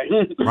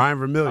FBI. Ryan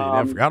Vermillion.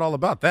 I forgot all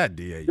about that,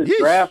 DA. The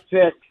draft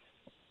pick.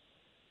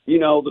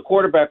 The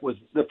quarterback was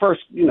the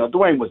first,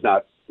 Dwayne was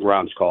not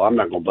Ron's call. I'm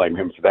not going to blame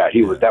him for that.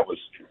 He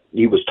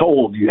was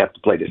told you have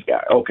to play this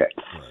guy. Okay.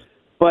 Right.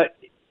 But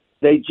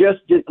they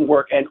just didn't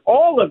work. And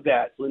all of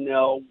that,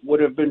 Lynnell, would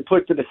have been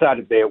put to the side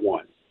if they had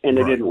won. And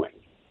they didn't win.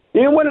 He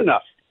didn't win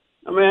enough.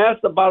 I mean,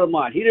 that's the bottom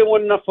line. He didn't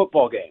win enough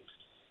football games.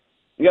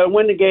 You got to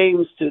win the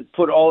games to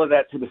put all of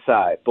that to the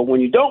side. But when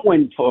you don't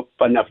win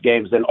enough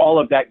games, then all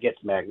of that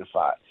gets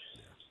magnified.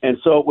 And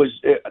so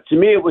to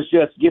me, it was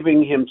just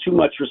giving him too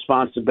much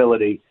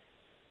responsibility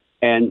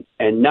and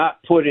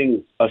not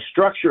putting a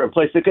structure in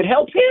place that could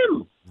help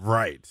him.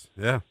 Right.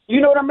 Yeah. You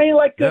know what I mean?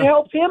 Like could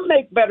help him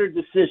make better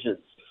decisions.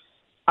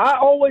 I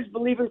always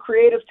believe in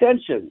creative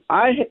tension.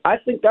 I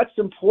think that's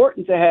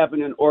important to have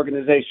in an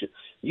organization.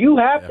 You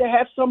have to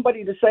have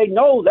somebody to say,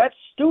 no, that's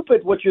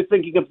stupid what you're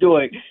thinking of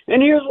doing.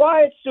 And here's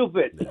why it's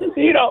stupid,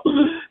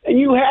 and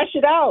you hash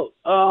it out.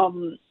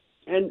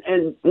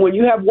 And when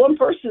you have one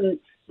person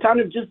kind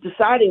of just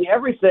deciding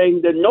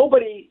everything, then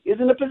nobody is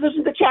in a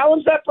position to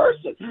challenge that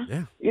person.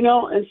 Yeah.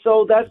 And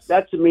so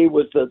that to me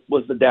was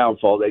the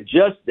downfall. They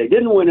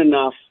didn't win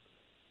enough.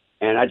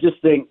 And I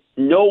just think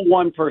no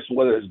one person,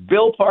 whether it's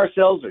Bill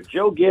Parcells or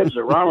Joe Gibbs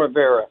or Ron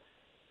Rivera,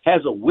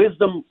 has a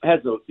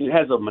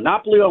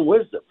monopoly on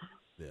wisdom.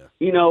 Yeah.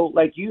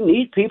 You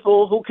need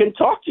people who can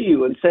talk to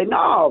you and say,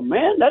 no,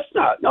 man,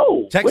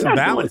 checks and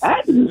balances.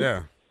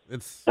 Yeah.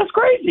 That's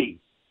crazy.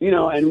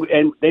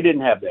 And they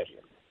didn't have that here.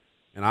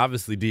 And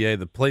obviously, DA,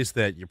 the place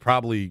that you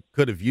probably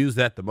could have used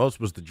that the most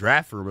was the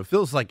draft room. It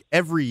feels like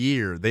every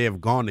year they have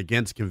gone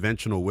against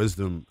conventional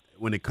wisdom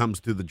when it comes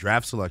to the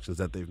draft selections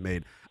that they've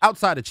made.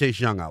 Outside of Chase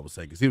Young, I would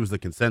say, because he was the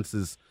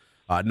consensus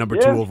number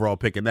 2 overall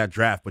pick in that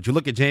draft. But you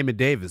look at Jamin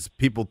Davis,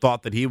 people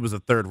thought that he was a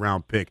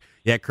third-round pick.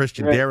 You had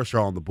Christian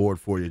Darrisaw on the board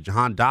for you.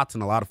 Jahan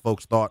Dotson, a lot of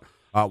folks thought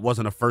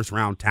wasn't a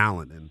first-round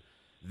talent. And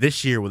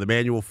this year with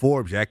Emmanuel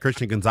Forbes, you had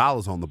Christian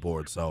Gonzalez on the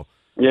board. So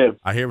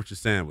I hear what you're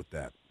saying with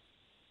that.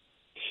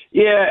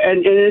 Yeah,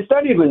 and it's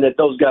not even that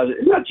those guys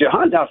 –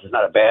 Jahan Dotson's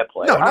not a bad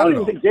player. No, I don't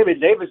even think David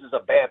Davis is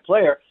a bad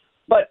player.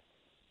 But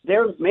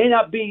there may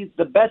not be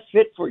the best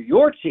fit for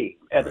your team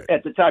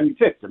at the time you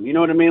picked them. You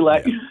know what I mean?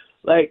 Like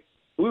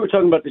we were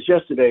talking about this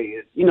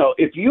yesterday. You know,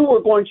 if you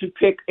were going to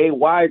pick a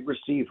wide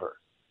receiver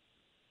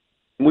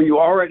when you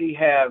already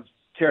have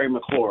Terry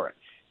McLaurin,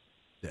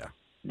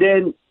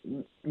 then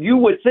you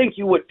would think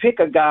you would pick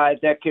a guy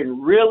that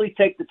can really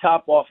take the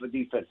top off of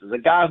defenses, a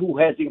guy who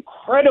has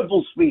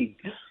incredible speed.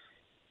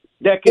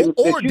 That can,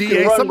 or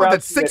DA, someone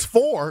that's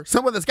 6'4",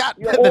 someone that's that's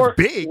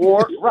big.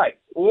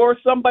 Or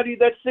somebody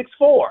that's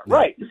 6'4",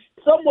 right.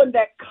 Someone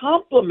that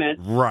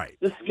complements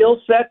the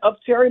skill set of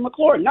Terry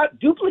McLaurin, not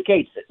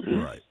duplicates it.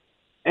 Right.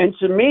 And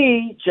to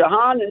me,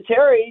 Jahan and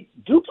Terry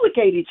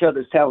duplicate each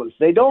other's talents.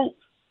 They don't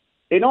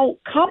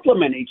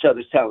complement each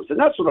other's talents, and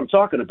that's what I'm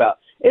talking about.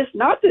 It's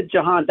not that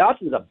Jahan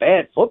Dotson's a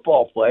bad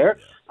football player.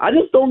 I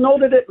just don't know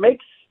that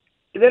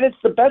it's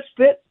the best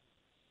fit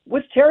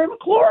with Terry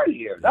McLaurin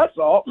here. That's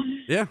all.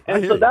 Yeah.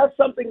 And so that's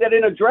something that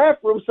in a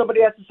draft room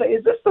somebody has to say,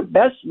 is this the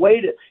best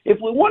way to – if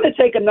we want to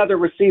take another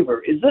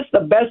receiver, is this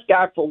the best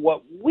guy for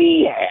what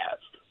we have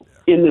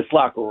in this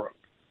locker room?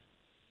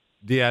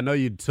 Yeah, I know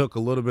you took a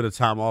little bit of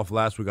time off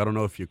last week. I don't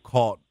know if you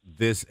caught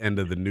this end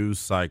of the news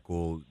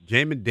cycle.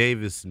 Jamin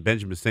Davis and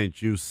Benjamin St.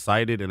 Juste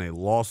cited in a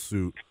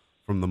lawsuit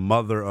from the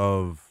mother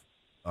of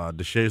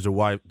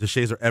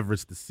DeShazer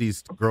Everett's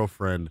deceased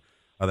girlfriend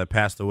that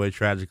passed away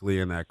tragically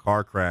in that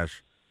car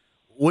crash.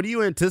 What do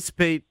you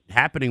anticipate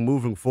happening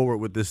moving forward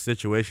with this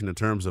situation in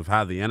terms of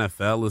how the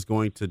NFL is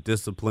going to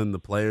discipline the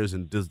players,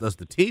 and does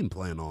the team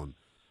plan on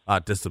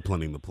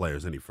disciplining the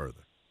players any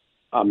further?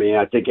 I mean,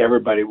 I think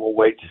everybody will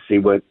wait to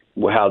see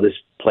how this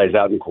plays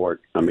out in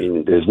court. I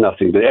mean, there's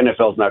nothing. The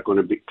NFL's not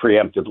going to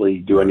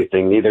preemptively do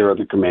anything. Neither are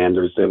the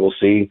Commanders. They will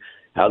see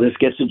how this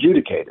gets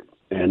adjudicated,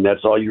 and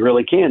that's all you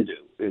really can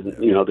do.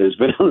 You know, there's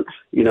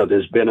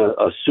been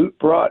a suit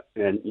brought,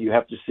 and you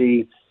have to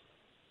see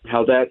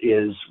how that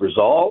is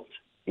resolved.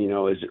 You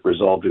know, is it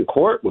resolved in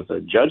court with a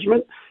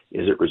judgment?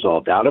 Is it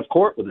resolved out of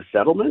court with a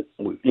settlement?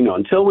 You know,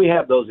 until we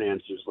have those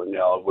answers,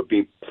 Lynnell, it would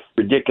be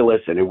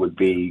ridiculous, and it would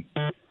be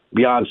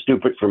beyond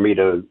stupid for me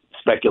to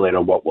speculate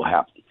on what will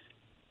happen.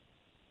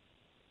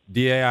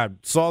 DA, I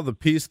saw the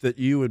piece that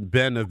you and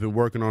Ben have been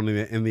working on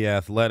in the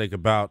Athletic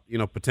about, you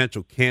know,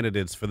 potential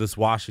candidates for this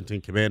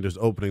Washington Commanders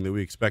opening that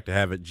we expect to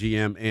have at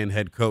GM and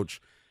head coach.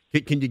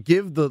 Can you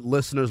give the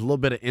listeners a little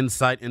bit of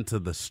insight into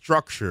the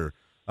structure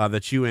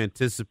that you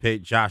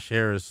anticipate Josh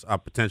Harris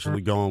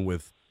potentially going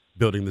with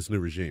building this new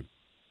regime?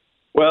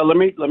 Well, let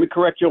me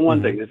correct you on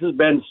one thing. This is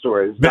Ben's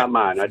story. It's not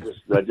mine.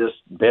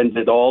 Ben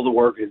did all the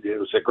work. It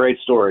was a great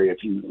story if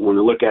you want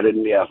to look at it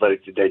in the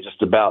Athletic today,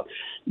 just about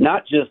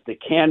not just the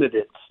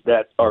candidates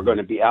that are going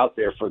to be out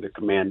there for the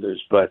Commanders,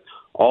 but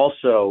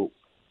also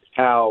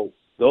how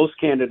those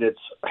candidates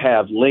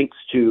have links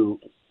to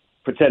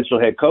potential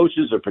head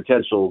coaches or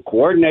potential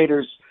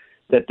coordinators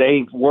that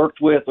they've worked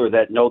with or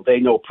that they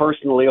know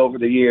personally over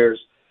the years,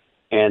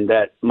 and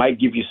that might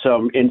give you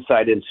some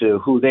insight into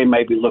who they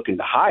may be looking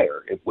to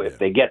hire if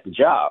they get the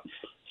job.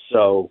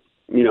 So,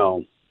 you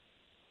know,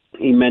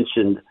 he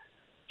mentioned,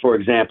 for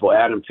example,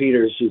 Adam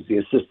Peters, who's the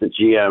assistant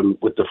GM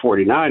with the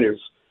 49ers,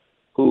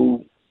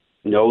 who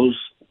knows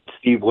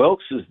Steve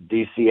Wilkes, who's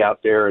DC out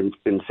there in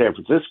San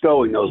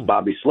Francisco. He knows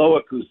Bobby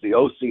Slowick, who's the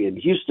OC in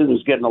Houston,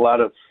 who's getting a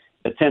lot of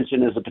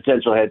attention as a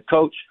potential head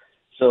coach.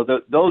 So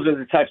those are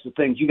the types of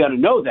things you got to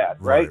know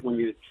that, right? When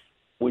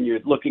you're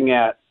looking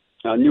at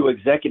a new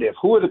executive,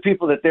 who are the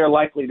people that they're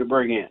likely to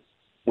bring in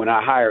when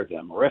I hire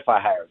them or if I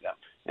hire them?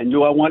 And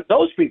do I want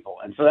those people?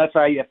 And so that's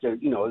how you have to,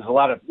 you know, there's a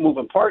lot of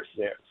moving parts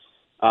there.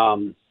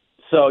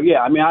 So,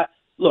 yeah, I mean, I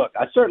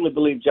certainly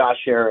believe Josh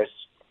Harris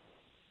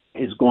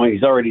he's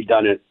already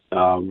done it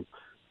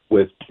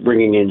with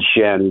bringing in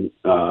Shen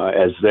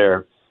as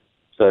their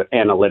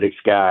analytics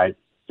guy,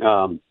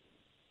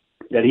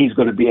 that he's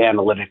going to be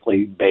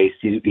analytically based.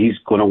 He's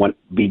going to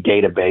be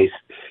data-based.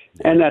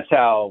 And that's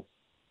how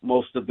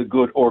most of the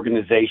good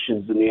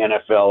organizations in the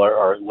NFL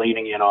are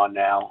leaning in on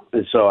now.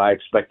 And so I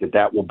expect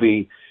there will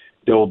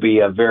be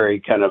a very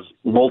kind of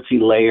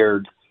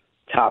multi-layered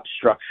top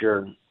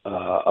structure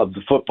of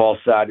the football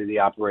side of the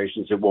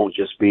operations. It won't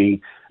just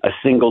be a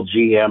single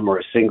GM or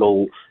a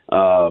single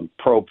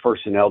pro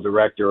personnel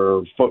director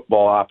or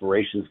football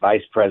operations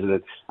vice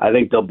president. I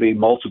think there'll be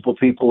multiple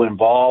people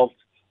involved,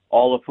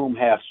 all of whom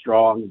have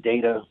strong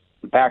data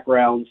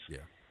backgrounds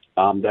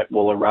that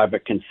will arrive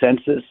at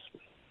consensus.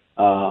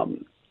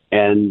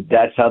 And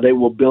that's how they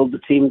will build the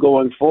team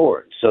going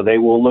forward. So they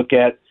will look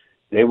at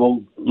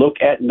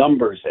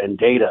numbers and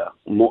data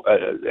more,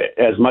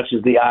 as much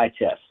as the eye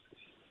test.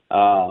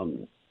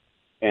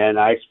 And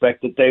I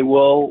expect that they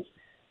will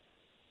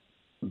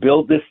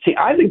build this team.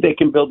 I think they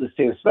can build this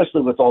team,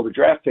 especially with all the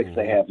draft picks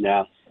they have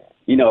now.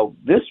 You know,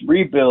 this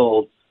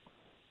rebuild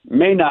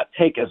may not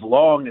take as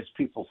long as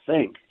people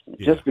think,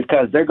 just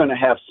because they're going to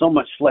have so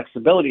much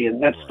flexibility,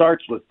 and that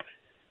starts with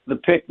the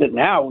pick that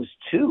now is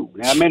 2.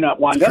 Now, it may not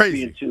wind up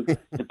being 2,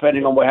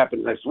 depending on what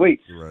happens next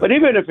week. Right. But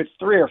even if it's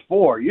 3 or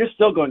 4, you're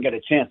still going to get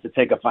a chance to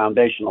take a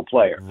foundational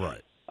player.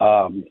 Right.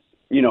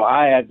 You know,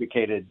 I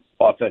advocated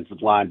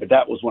offensive line, but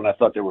that was when I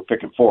thought they were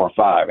picking 4 or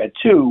 5. At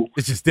 2,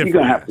 it's just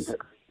different.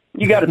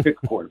 You got to pick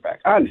a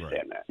quarterback. I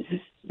understand that.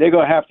 They're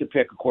going to have to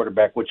pick a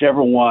quarterback,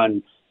 whichever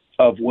one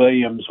of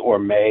Williams or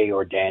May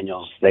or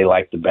Daniels they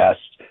like the best.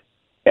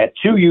 At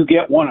 2, you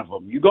get one of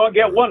them. You're going to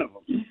get one of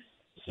them.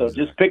 So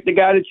just pick the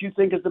guy that you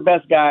think is the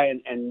best guy,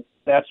 and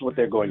that's what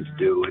they're going to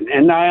do.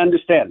 And I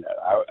understand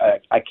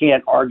that. I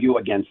can't argue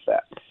against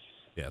that.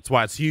 Yeah, that's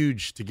why it's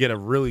huge to get a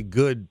really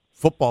good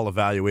football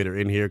evaluator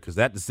in here, because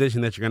that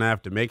decision that you're going to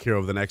have to make here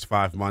over the next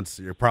 5 months,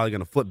 you're probably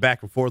going to flip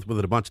back and forth with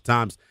it a bunch of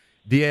times.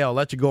 DA, I'll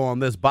let you go on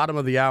this. Bottom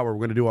of the hour, we're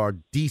going to do our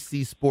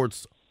DC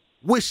Sports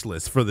wish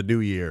list for the new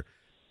year.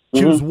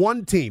 Choose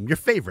one team, your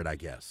favorite, I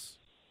guess.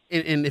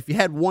 And if you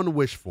had one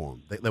wish for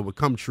them that would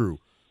come true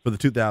for the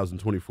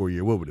 2024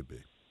 year, what would it be?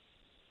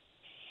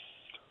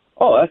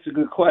 Oh, that's a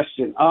good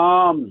question.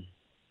 I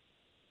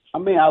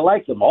mean, I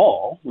like them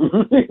all.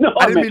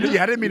 I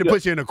didn't mean to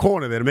put you in a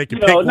corner there to make you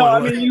pick one. No, I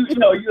mean,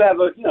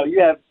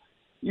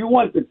 you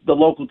want the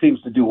local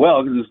teams to do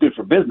well because it's good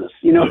for business,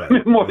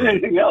 more than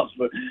anything else.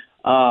 But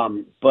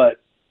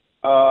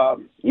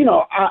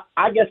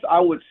I guess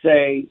I would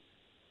say,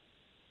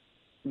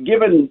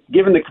 given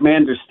the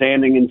Commanders'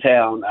 standing in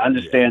town, I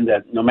understand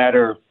that no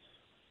matter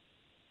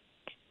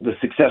the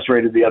success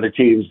rate of the other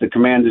teams, the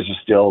Commanders are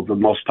still the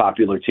most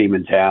popular team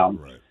in town.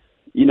 Right.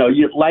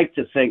 You'd like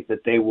to think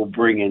that they will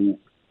bring in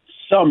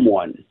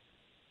someone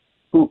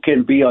who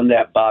can be on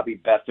that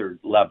Bobby Beathard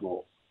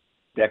level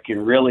that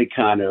can really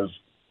kind of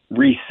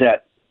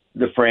reset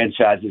the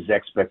franchise's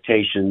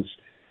expectations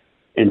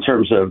in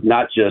terms of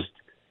not just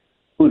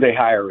who they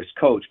hire as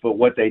coach, but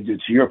what they do,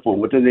 to your point,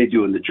 what do they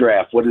do in the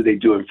draft? What do they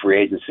do in free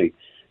agency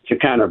to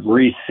kind of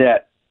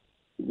reset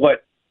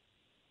what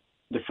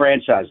the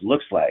franchise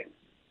looks like?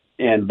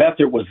 And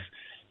Beathard's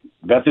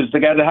the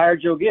guy that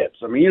hired Joe Gibbs.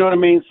 I mean, you know what I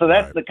mean? So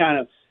that's the kind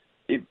of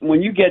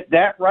when you get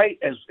that right,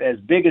 as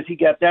big as he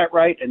got that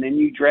right, and then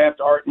you draft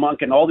Art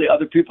Monk and all the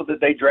other people that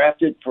they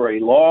drafted for a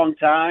long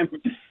time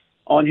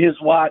on his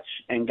watch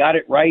and got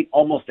it right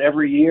almost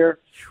every year,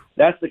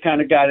 that's the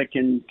kind of guy that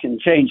can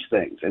change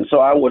things. And so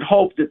I would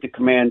hope that the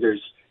Commanders,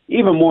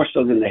 even more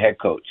so than the head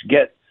coach,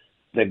 get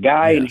the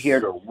guy in here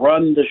to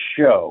run the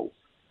show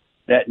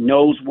that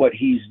knows what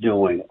he's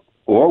doing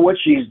or what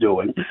she's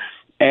doing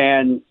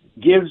and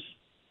gives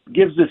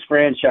this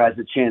franchise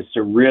a chance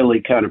to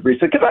really kind of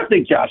reset. Because I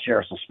think Josh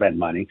Harris will spend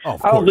money.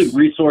 I don't think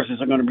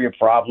resources are going to be a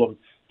problem.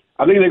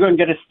 I think they're going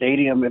to get a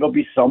stadium. It'll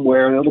be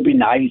somewhere. It'll be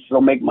nice.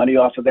 They'll make money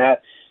off of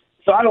that.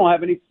 So I don't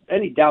have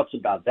any doubts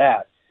about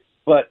that.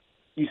 But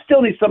you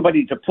still need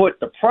somebody to put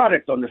the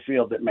product on the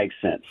field that makes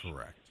sense.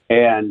 Correct.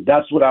 And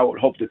that's what I would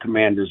hope the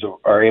Commanders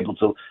are able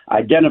to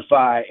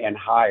identify and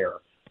hire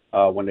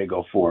when they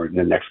go forward in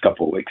the next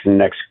couple of weeks, in the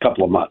next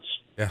couple of months.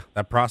 Yeah,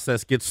 that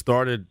process gets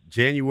started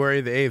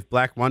January the 8th,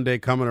 Black Monday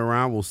coming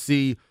around. We'll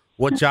see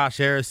what Josh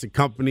Harris and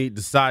company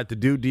decide to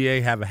do. DA,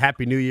 have a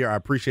happy new year. I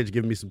appreciate you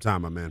giving me some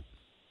time, my man.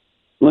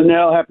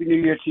 Lynnell, happy new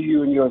year to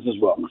you and yours as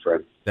well, my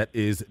friend. That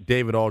is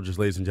David Aldridge,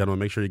 ladies and gentlemen.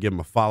 Make sure you give him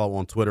a follow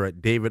on Twitter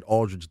at David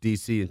Aldridge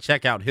DC and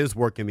check out his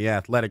work in The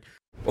Athletic.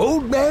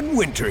 Old Man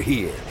Winter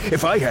here.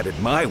 If I had it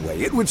my way,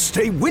 it would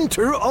stay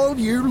winter all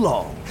year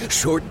long.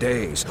 Short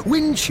days,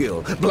 wind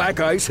chill, black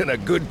ice, and a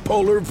good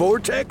polar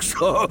vortex.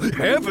 Oh,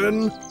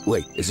 heaven.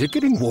 Wait, is it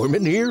getting warm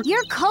in here?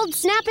 Your cold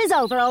snap is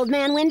over, Old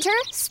Man Winter.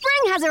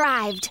 Spring has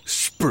arrived.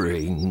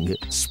 Spring.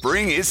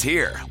 Spring is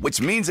here,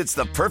 which means it's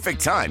the perfect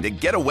time to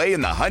get away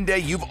in the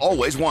Hyundai you've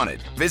always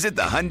wanted. Visit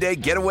the Hyundai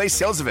Getaway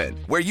Sales Event,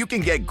 where you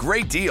can get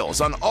great deals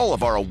on all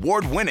of our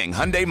award-winning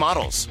Hyundai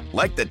models,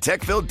 like the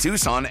tech-filled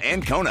Tucson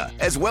and Kona,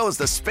 as well as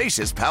the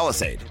spacious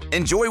Palisade.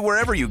 Enjoy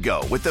wherever you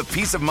go with the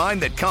peace of mind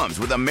that comes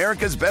with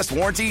America's best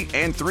warranty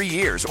and 3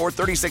 years or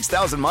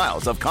 36,000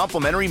 miles of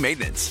complimentary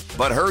maintenance.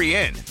 But hurry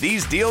in,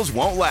 these deals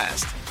won't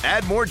last.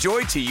 Add more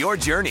joy to your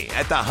journey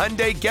at the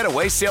Hyundai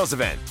Getaway Sales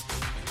Event.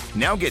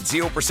 Now get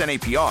 0%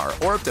 APR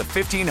or up to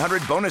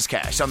 $1,500 bonus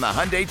cash on the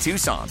Hyundai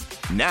Tucson.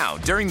 Now,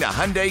 during the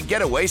Hyundai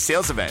Getaway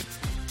Sales Event.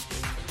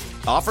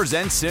 Offers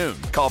end soon.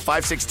 Call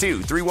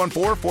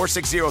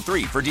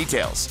 562-314-4603 for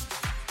details.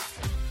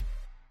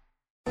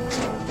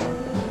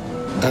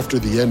 After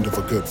the end of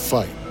a good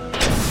fight,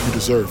 you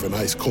deserve an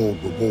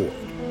ice-cold reward.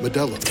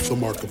 Modelo is the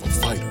mark of a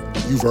fighter.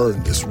 You've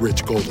earned this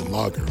rich golden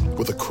lager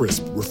with a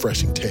crisp,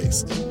 refreshing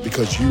taste.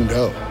 Because you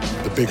know,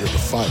 the bigger the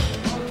fight,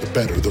 the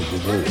better the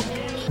reward.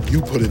 You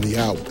put in the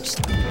hours,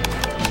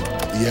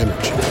 the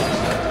energy,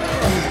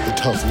 the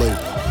tough labor.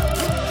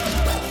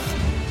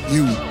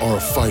 You are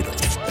a fighter,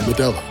 and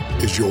Modelo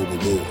is your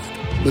reward.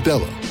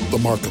 Modelo, the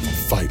mark of a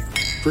fighter.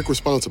 Drink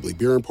responsibly.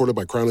 Beer imported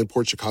by Crown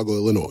Imports, Chicago,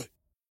 Illinois.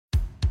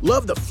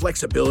 Love the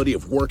flexibility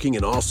of working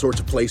in all sorts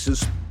of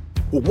places?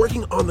 Well,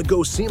 working on the go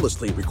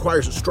seamlessly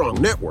requires a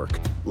strong network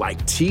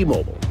like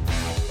T-Mobile.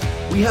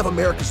 We have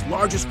America's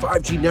largest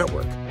 5G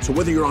network, so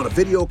whether you're on a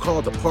video call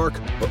at the park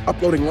or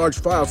uploading large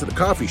files at the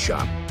coffee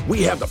shop,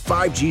 we have the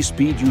 5G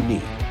speed you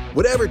need.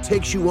 Whatever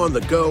takes you on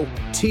the go,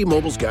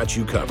 T-Mobile's got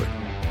you covered.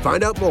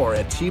 Find out more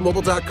at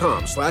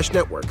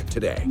T-Mobile.com/network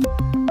today.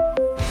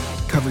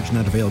 Coverage Coverage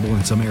not available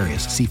in some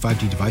areas. See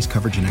 5G device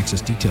coverage and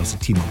access details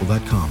at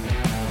T-Mobile.com.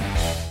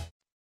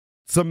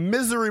 Some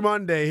Misery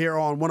Monday here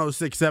on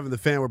 106.7 The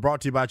Fan. We're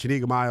brought to you by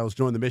Chaniga Miles.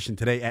 Join the mission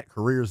today at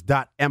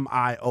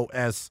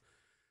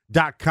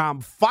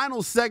careers.mios.com.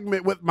 Final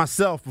segment with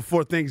myself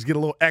before things get a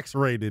little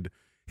X-rated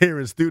here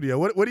in studio.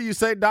 What do you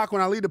say, Doc,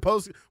 when I lead the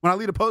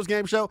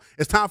post-game show?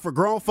 It's time for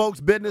grown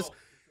folks' business.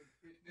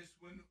 This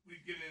when we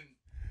get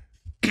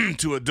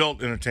to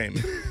adult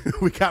entertainment.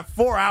 We got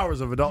 4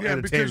 hours of adult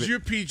entertainment because you're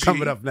PG.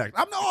 coming up next.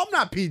 I'm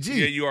not PG.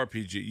 Yeah, you are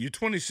PG. You're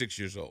 26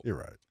 years old. You're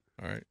right.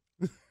 All right.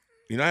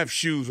 I have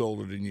shoes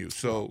older than you.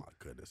 So, oh, my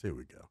goodness. Here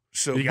we go.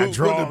 So you got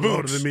drawers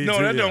older than me, no,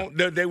 too. I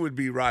don't. They would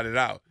be rotted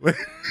out. But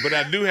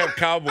I do have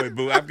cowboy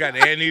boots. I've got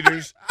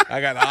anteaters.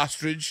 I got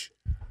ostrich.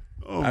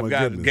 I've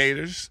got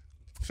gators.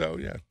 So,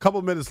 yeah. Couple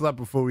minutes left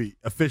before we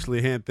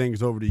officially hand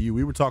things over to you.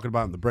 We were talking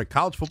about in the break,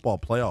 college football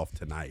playoff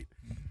tonight.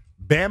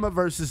 Bama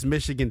versus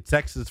Michigan,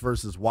 Texas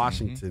versus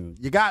Washington.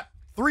 You got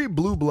three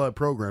blue blood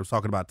programs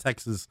talking about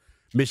Texas,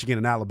 Michigan,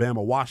 and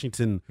Alabama.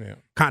 Washington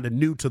kind of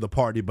new to the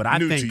party, but I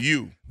think to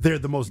you. They're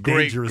the most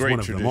dangerous one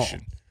of tradition.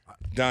 them all.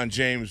 Don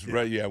James,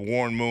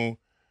 Warren Moon.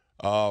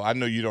 I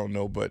know you don't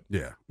know, but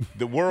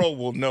the world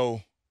will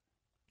know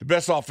the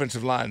best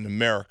offensive line in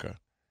America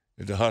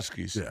is the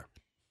Huskies. Yeah.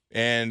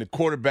 And the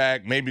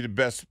quarterback, maybe the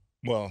best.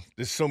 Well,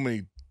 there's so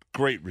many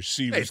great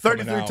receivers. Hey,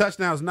 33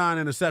 touchdowns, 9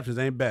 interceptions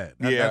ain't bad.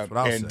 That's what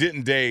I'll say. And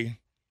Denton Day,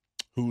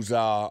 who's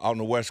out on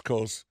the West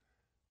Coast,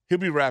 he'll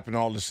be wrapping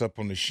all this up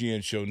on the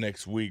Sheehan Show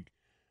next week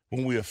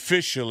when we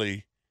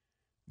officially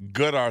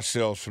gut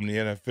ourselves from the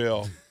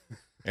NFL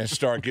and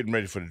start getting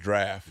ready for the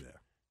draft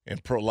and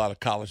a lot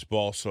of college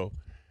ball. So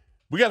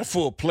we got a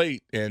full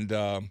plate, and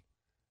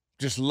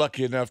just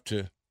lucky enough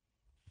to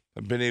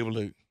have been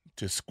able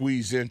to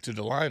squeeze into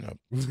the lineup.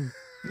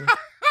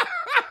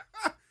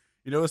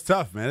 It's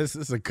tough, man.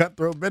 It's a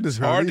cutthroat business.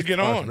 It's hard to get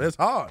on. Man. It's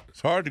hard.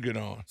 It's hard to get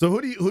on. So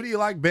who do you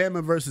like,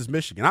 Bama versus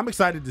Michigan? I'm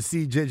excited to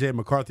see J.J.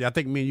 McCarthy. I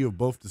think me and you have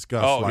both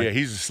discussed. Oh, yeah,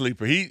 he's a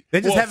sleeper. They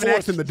just haven't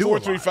asked him to do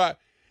 4-3-5.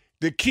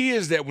 The key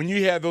is that when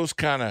you have those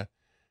kind of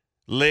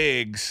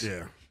legs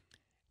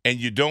and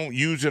you don't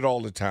use it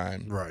all the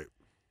time, right?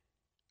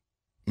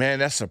 Man,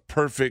 that's a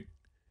perfect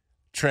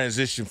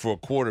transition for a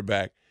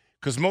quarterback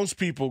because most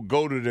people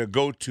go to their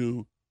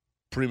go-to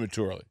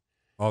prematurely.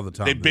 All the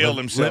time. They bail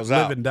themselves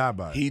out. Live and die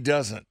by it. He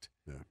doesn't.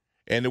 Yeah.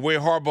 And the way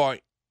Harbaugh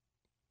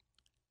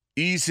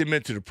eased him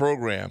into the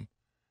program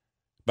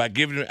by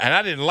giving him – and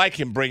I didn't like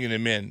him bringing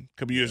him in a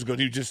couple years ago.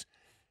 He just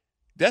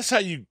 – that's how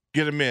you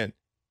get him in.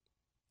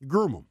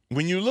 Groom him.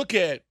 When you look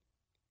at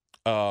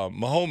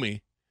Mahomes,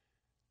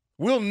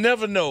 we'll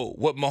never know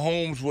what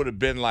Mahomes would have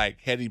been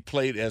like had he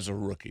played as a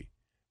rookie.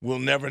 We'll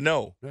never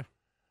know. Yeah.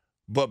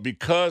 But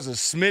because of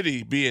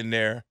Smitty being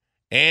there,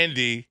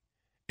 Andy,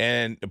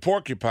 and the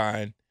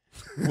Porcupine –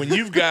 when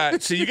you've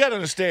got, you got to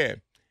understand,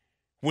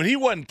 when he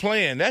wasn't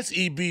playing, that's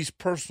EB's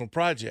personal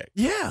project.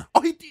 Yeah.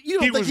 Oh, you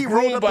don't think he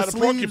rolled up the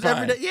sleeves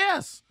every day?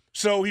 Yes.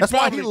 So that's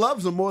why he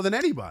loves him more than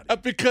anybody.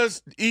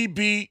 Because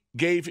EB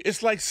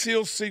it's like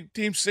SEAL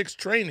Team 6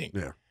 training.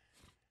 Yeah.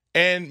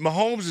 And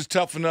Mahomes is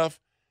tough enough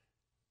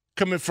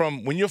coming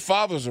from when your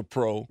father's a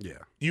pro. Yeah.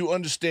 You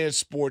understand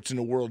sports in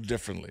the world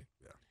differently.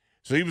 Yeah.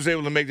 So he was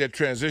able to make that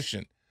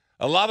transition.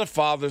 A lot of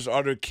fathers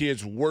are their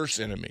kids' worst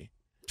enemy.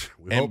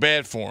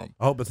 Bad for him.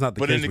 I hope it's not the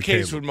case. But in the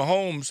case with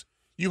Mahomes,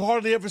 you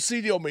hardly ever see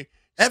the old man.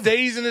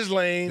 Stays in his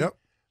lane,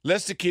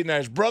 lets the kid. Now,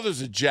 his brother's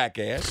a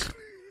jackass,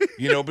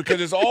 because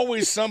there's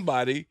always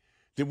somebody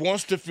that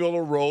wants to fill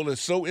a role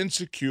that's so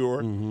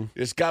insecure,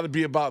 it's got to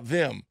be about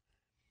them.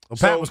 Well,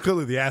 Pat was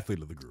clearly the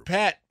athlete of the group.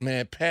 Pat.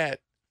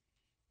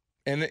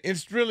 And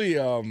it's really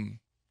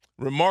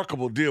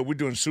remarkable deal. We're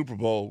doing Super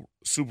Bowl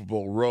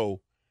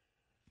row,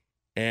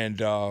 and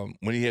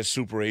when he has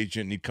Super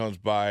Agent, and he comes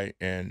by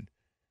and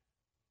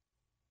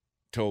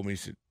told me, he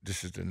said,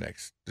 this is the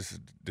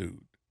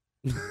dude.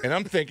 And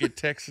I'm thinking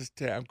Texas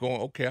Tech. I'm going,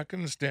 okay, I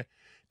can understand.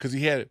 Because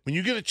when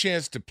you get a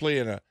chance to play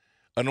in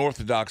an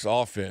orthodox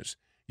offense,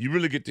 you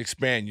really get to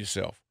expand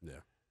yourself.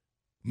 Yeah.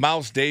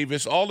 Miles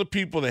Davis, all the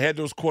people that had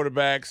those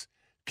quarterbacks,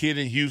 kid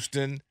in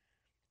Houston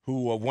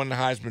who won the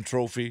Heisman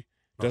Trophy,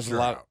 does a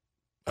lot.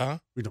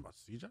 We talking about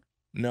CJ?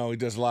 No, he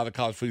does a lot of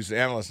college football. He's an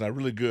analyst now,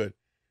 really good.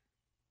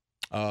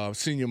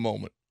 Senior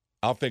moment.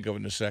 I'll think of it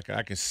in a second.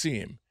 I can see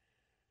him.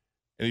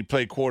 And he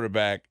played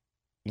quarterback.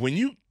 When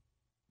you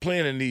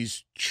playing in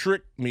these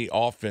trick me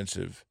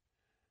offensive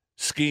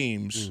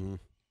schemes,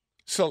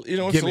 so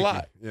it's a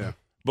lot. Yeah.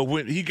 But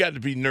when he got to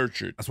be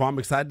nurtured. That's why I'm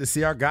excited to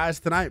see our guys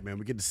tonight, man.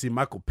 We get to see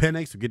Michael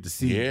Penix. We get to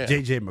see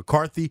J.J.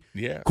 McCarthy.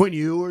 Yeah. Quinn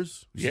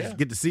Ewers. Yeah.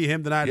 Get to see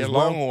him tonight as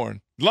well.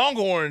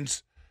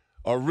 Longhorns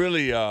are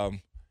really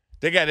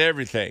they got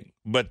everything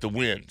but the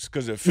wins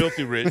because they're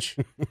filthy rich,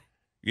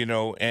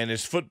 and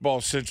it's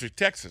football-centric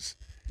Texas.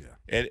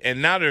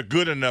 And now they're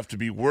good enough to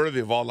be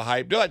worthy of all the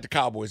hype. They're like the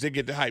Cowboys. They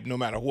get the hype no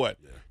matter what.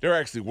 Yeah. They're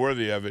actually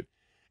worthy of it.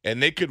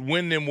 And they could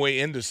win them way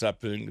into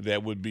something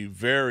that would be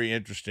very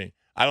interesting.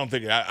 I don't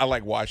think – I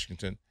like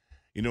Washington,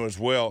 as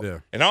well. Yeah.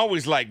 And I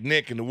always like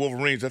Nick and the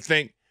Wolverines. I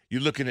think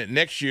you're looking at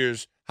next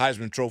year's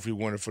Heisman Trophy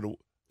winner for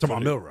Talking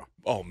about Milroe.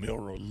 Oh,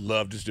 Milroe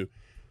loved this dude.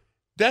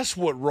 That's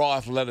what raw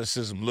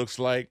athleticism looks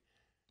like.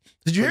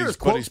 Did you hear his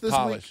quotes this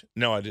week?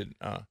 No, I didn't.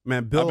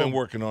 Man, I've been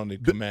working on the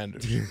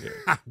Commanders.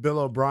 Yeah. Bill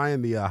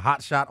O'Brien, the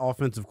hotshot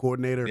offensive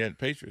coordinator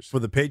Patriots. for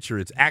the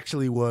Patriots,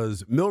 actually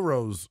was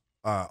Milroe's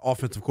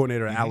offensive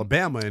coordinator at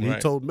Alabama, and he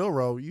told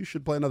Milroe, you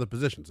should play another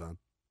position, son.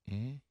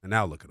 And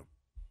now look at him.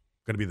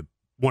 Going to be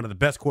one of the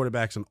best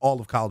quarterbacks in all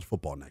of college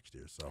football next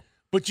year. So,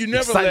 But you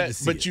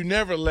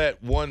never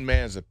let one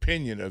man's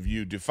opinion of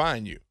you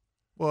define you.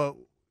 Well,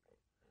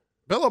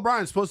 Bill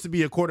O'Brien's supposed to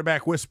be a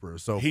quarterback whisperer,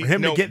 so for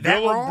him to get that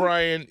Bill wrong,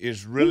 O'Brien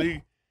is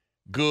really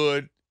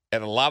good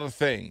at a lot of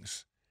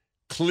things.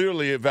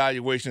 Clearly,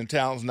 evaluation of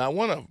talent's not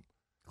one of them.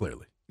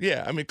 Clearly.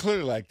 Yeah, I mean,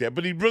 clearly like that.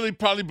 But he really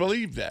probably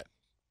believed that.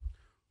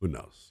 Who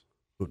knows?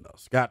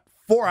 Got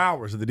 4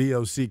 hours of the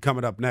DOC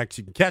coming up next.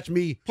 You can catch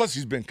me. Plus,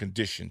 he's been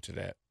conditioned to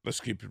that. Let's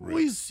keep it real.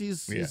 Well, he's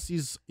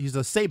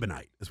a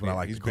Sabanite, is what I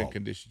like to call him. He's been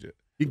conditioned to it.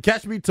 You can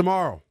catch me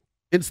tomorrow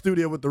in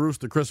studio with the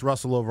Rooster, Chris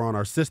Russell, over on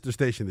our sister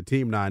station, the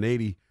Team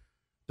 980.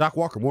 Doc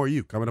Walker, more of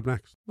you coming up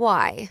next.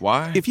 Why?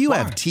 If you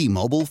have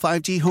T-Mobile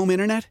 5G home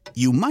internet,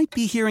 you might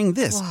be hearing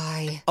this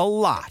a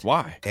lot.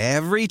 Why?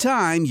 Every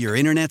time your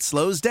internet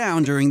slows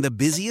down during the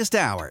busiest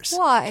hours.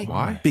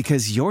 Why?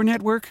 Because your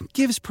network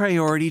gives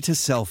priority to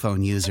cell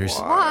phone users.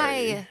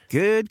 Why?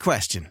 Good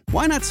question.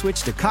 Why not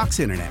switch to Cox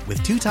Internet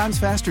with 2 times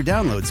faster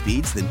download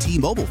speeds than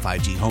T-Mobile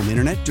 5G home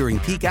internet during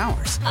peak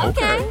hours?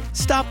 Okay.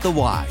 Stop the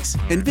whys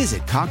and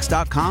visit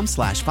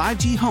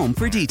cox.com/5G home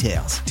for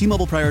details.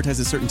 T-Mobile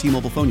prioritizes certain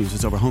T-Mobile phone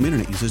users over home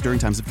internet users during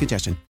times of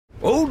congestion.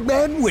 Old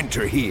Man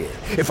Winter here.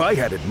 If I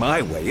had it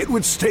my way, it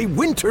would stay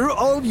winter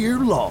all year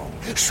long.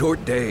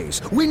 Short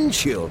days, wind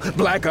chill,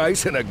 black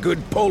ice, and a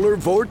good polar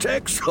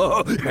vortex.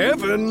 Oh,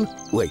 heaven.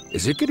 Wait,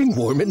 is it getting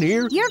warm in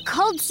here? Your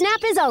cold snap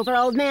is over,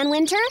 Old Man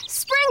Winter.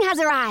 Spring has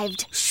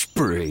arrived.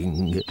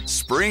 Spring.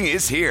 Spring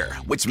is here,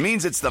 which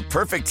means it's the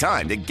perfect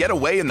time to get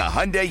away in the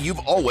Hyundai you've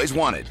always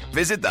wanted.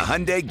 Visit the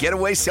Hyundai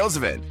Getaway Sales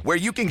Event, where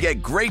you can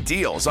get great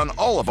deals on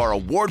all of our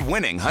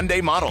award-winning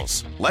Hyundai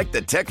models, like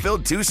the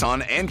tech-filled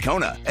Tucson and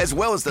Kona, as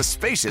well as the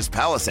spacious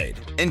Palisade.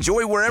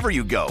 Enjoy wherever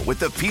you go with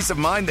the peace of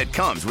mind that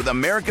comes with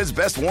America's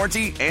best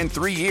warranty and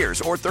 3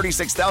 years or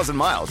 36,000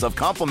 miles of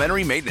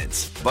complimentary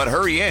maintenance. But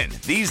hurry in,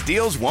 these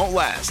deals won't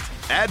last.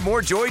 Add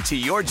more joy to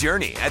your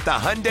journey at the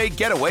Hyundai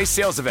Getaway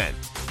Sales Event.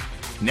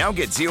 Now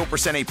get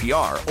 0%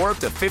 APR or up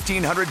to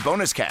 $1,500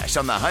 bonus cash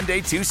on the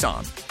Hyundai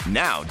Tucson.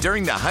 Now,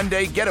 during the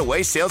Hyundai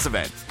Getaway Sales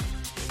Event.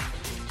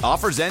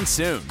 Offers end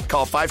soon.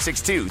 Call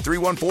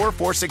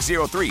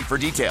 562-314-4603 for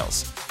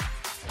details.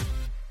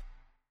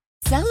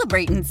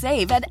 Celebrate and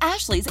save at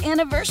Ashley's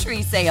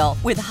Anniversary Sale.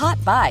 With Hot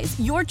Buys,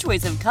 your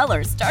choice of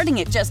colors starting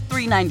at just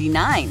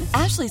 $3.99.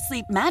 Ashley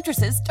Sleep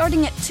mattresses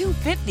starting at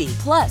 $2.50.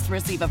 Plus,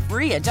 receive a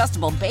free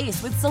adjustable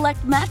base with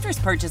select mattress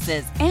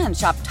purchases. And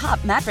shop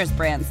top mattress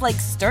brands like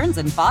Stearns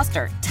 &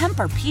 Foster,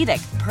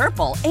 Tempur-Pedic,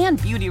 Purple, and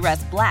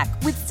Beautyrest Black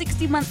with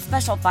 60-month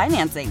special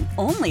financing.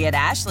 Only at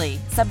Ashley.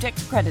 Subject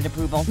to credit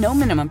approval. No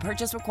minimum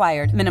purchase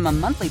required. Minimum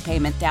monthly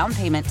payment, down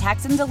payment,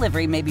 tax, and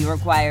delivery may be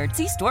required.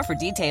 See store for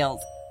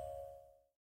details.